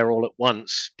Everywhere All at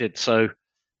Once did so,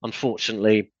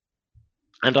 unfortunately.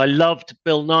 And I loved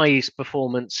Bill Nighy's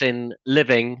performance in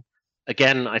Living.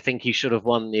 Again, I think he should have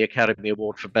won the Academy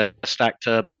Award for Best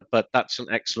Actor, but that's an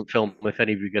excellent film if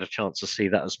any of you get a chance to see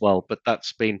that as well. But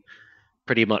that's been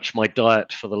pretty much my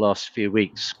diet for the last few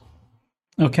weeks.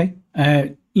 Okay.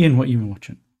 Ian, what have you been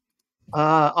watching?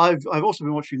 I've also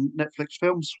been watching Netflix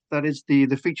films. That is the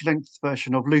feature-length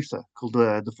version of Luther called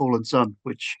The Fallen Sun,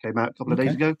 which came out a couple of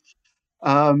days ago.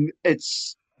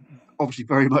 It's obviously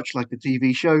very much like the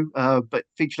TV show, but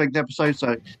feature-length episodes,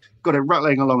 so got it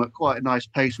rattling along at quite a nice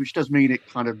pace, which does mean it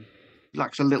kind of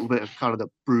lacks a little bit of kind of the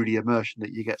broody immersion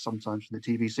that you get sometimes from the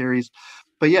TV series.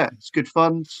 But yeah, it's good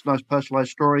fun, it's a nice personalised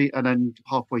story, and then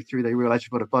halfway through they realise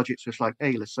you've got a budget, so it's like,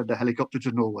 hey, let's send a helicopter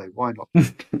to Norway, why not?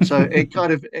 So it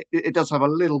kind of, it does have a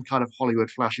little kind of Hollywood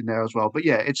flash in there as well. But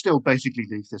yeah, it's still basically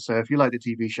Luther, so if you like the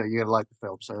TV show, you're going to like the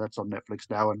film, so that's on Netflix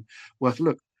now and worth a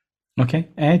look. Okay,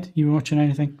 Ed, you watching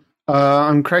anything?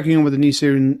 I'm cracking on with the new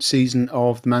season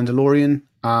of The Mandalorian,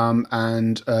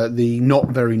 and the not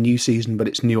very new season, but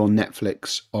it's new on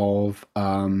Netflix, of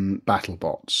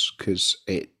BattleBots, because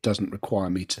it doesn't require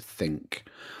me to think.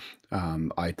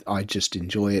 I just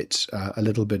enjoy it. A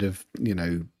little bit of,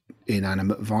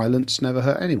 inanimate violence never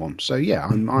hurt anyone. So yeah,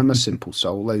 I'm a simple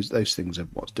soul. Those things are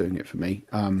what's doing it for me.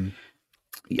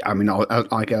 Yeah, I mean,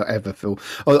 I ever feel.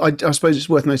 I suppose it's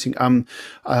worth noting.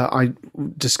 I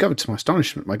discovered to my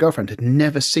astonishment, my girlfriend had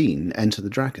never seen Enter the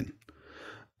Dragon.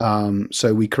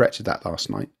 So we corrected that last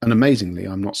night, and amazingly,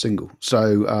 I'm not single,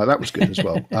 so that was good as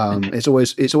well. It's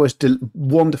always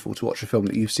wonderful to watch a film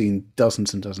that you've seen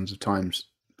dozens and dozens of times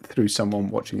through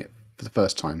someone watching it for the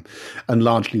first time, and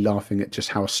largely laughing at just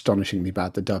how astonishingly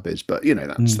bad the dub is. But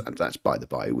that's by the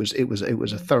by. It was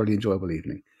a thoroughly enjoyable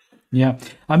evening. Yeah,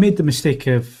 I made the mistake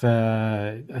of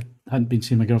I hadn't been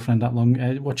seeing my girlfriend that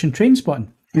long, watching Trainspotting.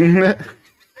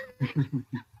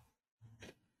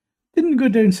 Didn't go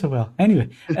down so well. Anyway,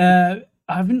 I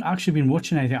haven't actually been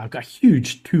watching anything. I've got a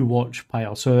huge to-watch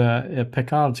pile. So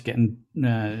Picard's getting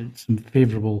some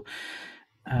favourable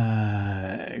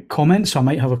comments, so I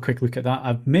might have a quick look at that.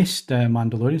 I've missed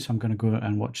Mandalorian, so I'm going to go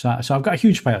and watch that. So I've got a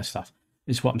huge pile of stuff.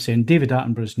 is what I'm saying. David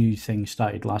Attenborough's new thing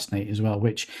started last night as well,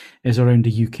 which is around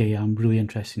the UK. I'm really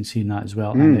interested in seeing that as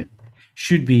well. And it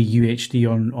should be UHD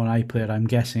on iPlayer. I'm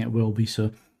guessing it will be,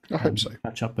 so I hope so.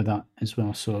 Catch up with that as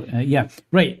well. So, yeah.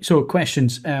 Right, so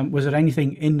questions. Was there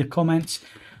anything in the comments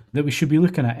that we should be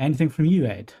looking at? Anything from you,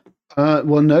 Ed?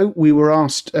 Well, no, we were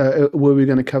asked, were we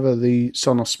going to cover the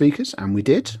Sonos speakers? And we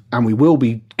did. And we will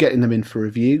be getting them in for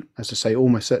review. As I say,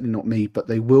 almost certainly not me, but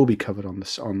they will be covered on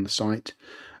the site.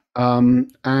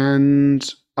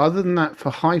 And other than that, for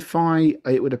hi-fi,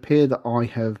 it would appear that I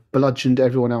have bludgeoned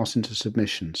everyone else into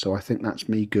submission. So I think that's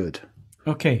me good.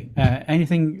 Okay.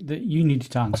 Anything that you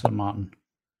needed to answer, Martin?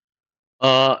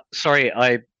 Sorry,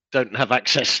 I don't have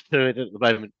access to it at the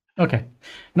moment. Okay,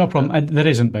 no problem. There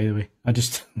isn't, by the way. I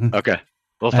just okay.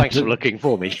 Well, thanks for looking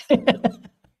for me.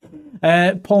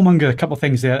 Paul Munger, a couple of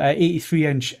things there.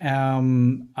 83-inch.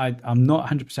 I'm not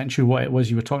 100% sure what it was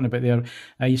you were talking about there.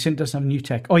 You sent us some new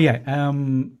tech. Oh yeah.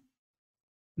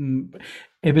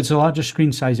 If it's a larger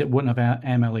screen size, it wouldn't have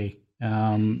MLA.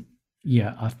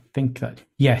 Yeah, I think that.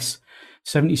 Yes,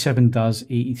 77 does.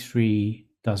 83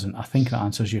 doesn't. I think that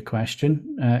answers your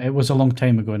question. It was a long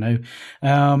time ago now.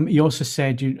 You also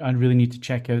said I really need to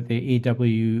check out the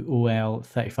AWOL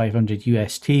 3500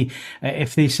 UST.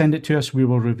 If they send it to us, we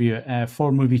will review it.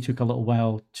 4Movie took a little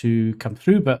while to come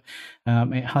through, but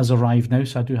it has arrived now,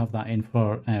 so I do have that in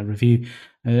for review,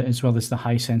 as well as the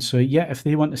Hisense. So yeah, if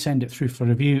they want to send it through for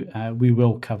review, we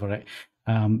will cover it.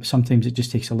 Sometimes it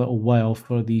just takes a little while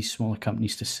for these smaller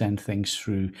companies to send things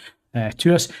through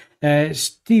to us.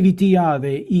 Stevie DR,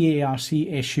 the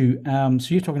EARC issue.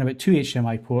 So you're talking about two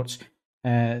HDMI ports,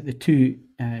 the two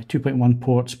 2.1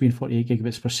 ports being 48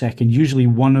 gigabits per second. Usually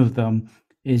one of them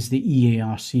is the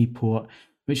EARC port,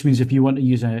 which means if you want to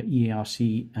use a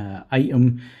EARC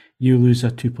item, you lose a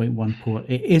 2.1 port.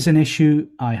 It is an issue.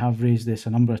 I have raised this a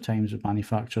number of times with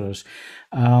manufacturers.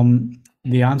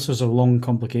 The answers are long,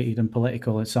 complicated, and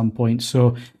political at some point.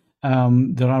 So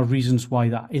there are reasons why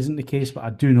that isn't the case, but I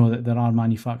do know that there are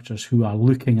manufacturers who are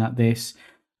looking at this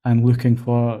and looking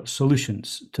for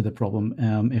solutions to the problem.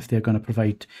 If they're going to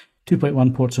provide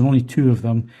 2.1 ports and only two of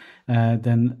them,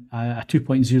 then a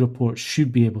 2.0 port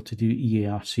should be able to do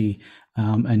EARC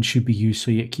and should be used,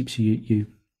 so it keeps you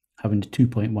having the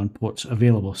 2.1 ports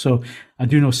available. So I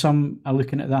do know some are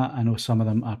looking at that. I know some of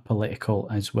them are political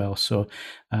as well. So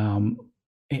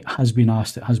it has been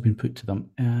asked, it has been put to them.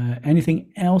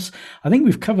 Anything else? I think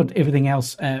we've covered everything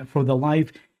else for the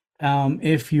live.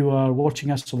 If you are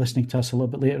watching us or listening to us a little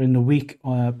bit later in the week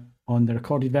on the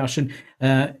recorded version,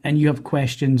 and you have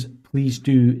questions, please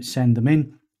do send them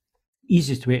in.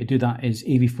 Easiest way to do that is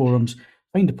AV Forums.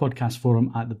 Find the podcast forum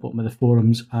at the bottom of the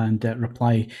forums and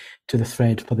reply to the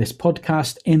thread for this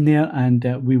podcast in there, and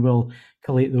we will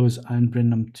collate those and bring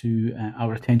them to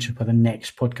our attention for the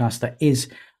next podcast that is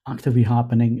actively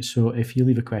happening. So if you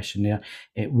leave a question there,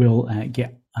 it will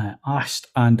get asked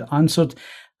and answered.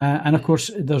 And of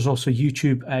course, there's also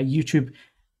YouTube. YouTube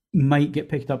might get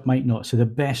picked up, might not. So the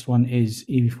best one is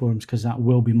AV Forums, because that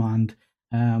will be manned.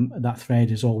 That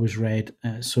thread is always read,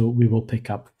 so we will pick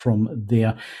up from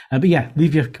there. But yeah,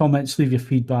 leave your comments, leave your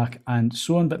feedback, and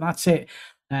so on. But that's it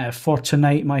for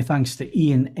tonight. My thanks to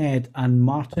Ian, Ed, and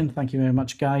Martin. Thank you very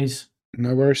much, guys.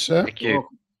 No worries, sir. Thank you.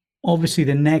 Obviously,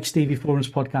 the next AV Forums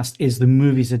podcast is the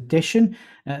Movies Edition.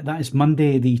 That is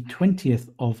Monday, the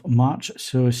 20th of March.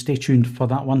 So stay tuned for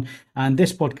that one. And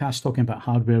this podcast, talking about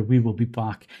hardware, we will be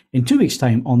back in 2 weeks'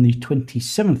 time on the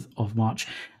 27th of March.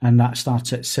 And that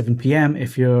starts at 7 p.m.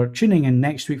 If you're tuning in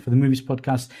next week for the Movies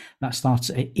podcast, that starts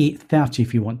at 8:30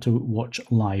 if you want to watch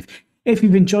live. If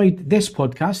you've enjoyed this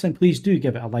podcast, then please do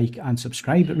give it a like and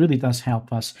subscribe. It really does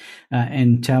help us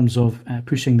in terms of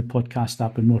pushing the podcast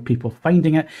up and more people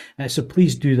finding it. So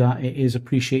please do that. It is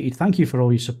appreciated. Thank you for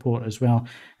all your support as well.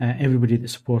 Everybody that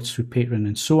supports through Patreon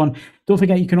and so on. Don't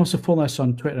forget, you can also follow us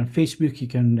on Twitter and Facebook. You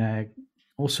can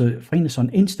also find us on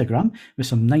Instagram with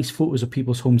some nice photos of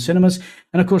people's home cinemas.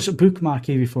 And of course, bookmark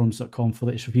avforums.com for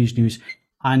latest reviews, news,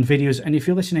 and videos. And if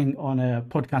you're listening on a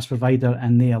podcast provider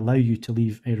and they allow you to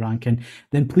leave a ranking,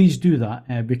 then please do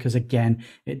that, because again,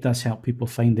 it does help people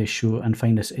find this show and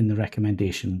find us in the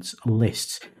recommendations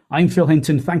lists. I'm Phil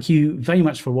Hinton. Thank you very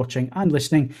much for watching and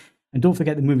listening. And don't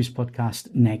forget the Movies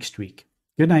podcast next week.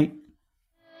 Good night.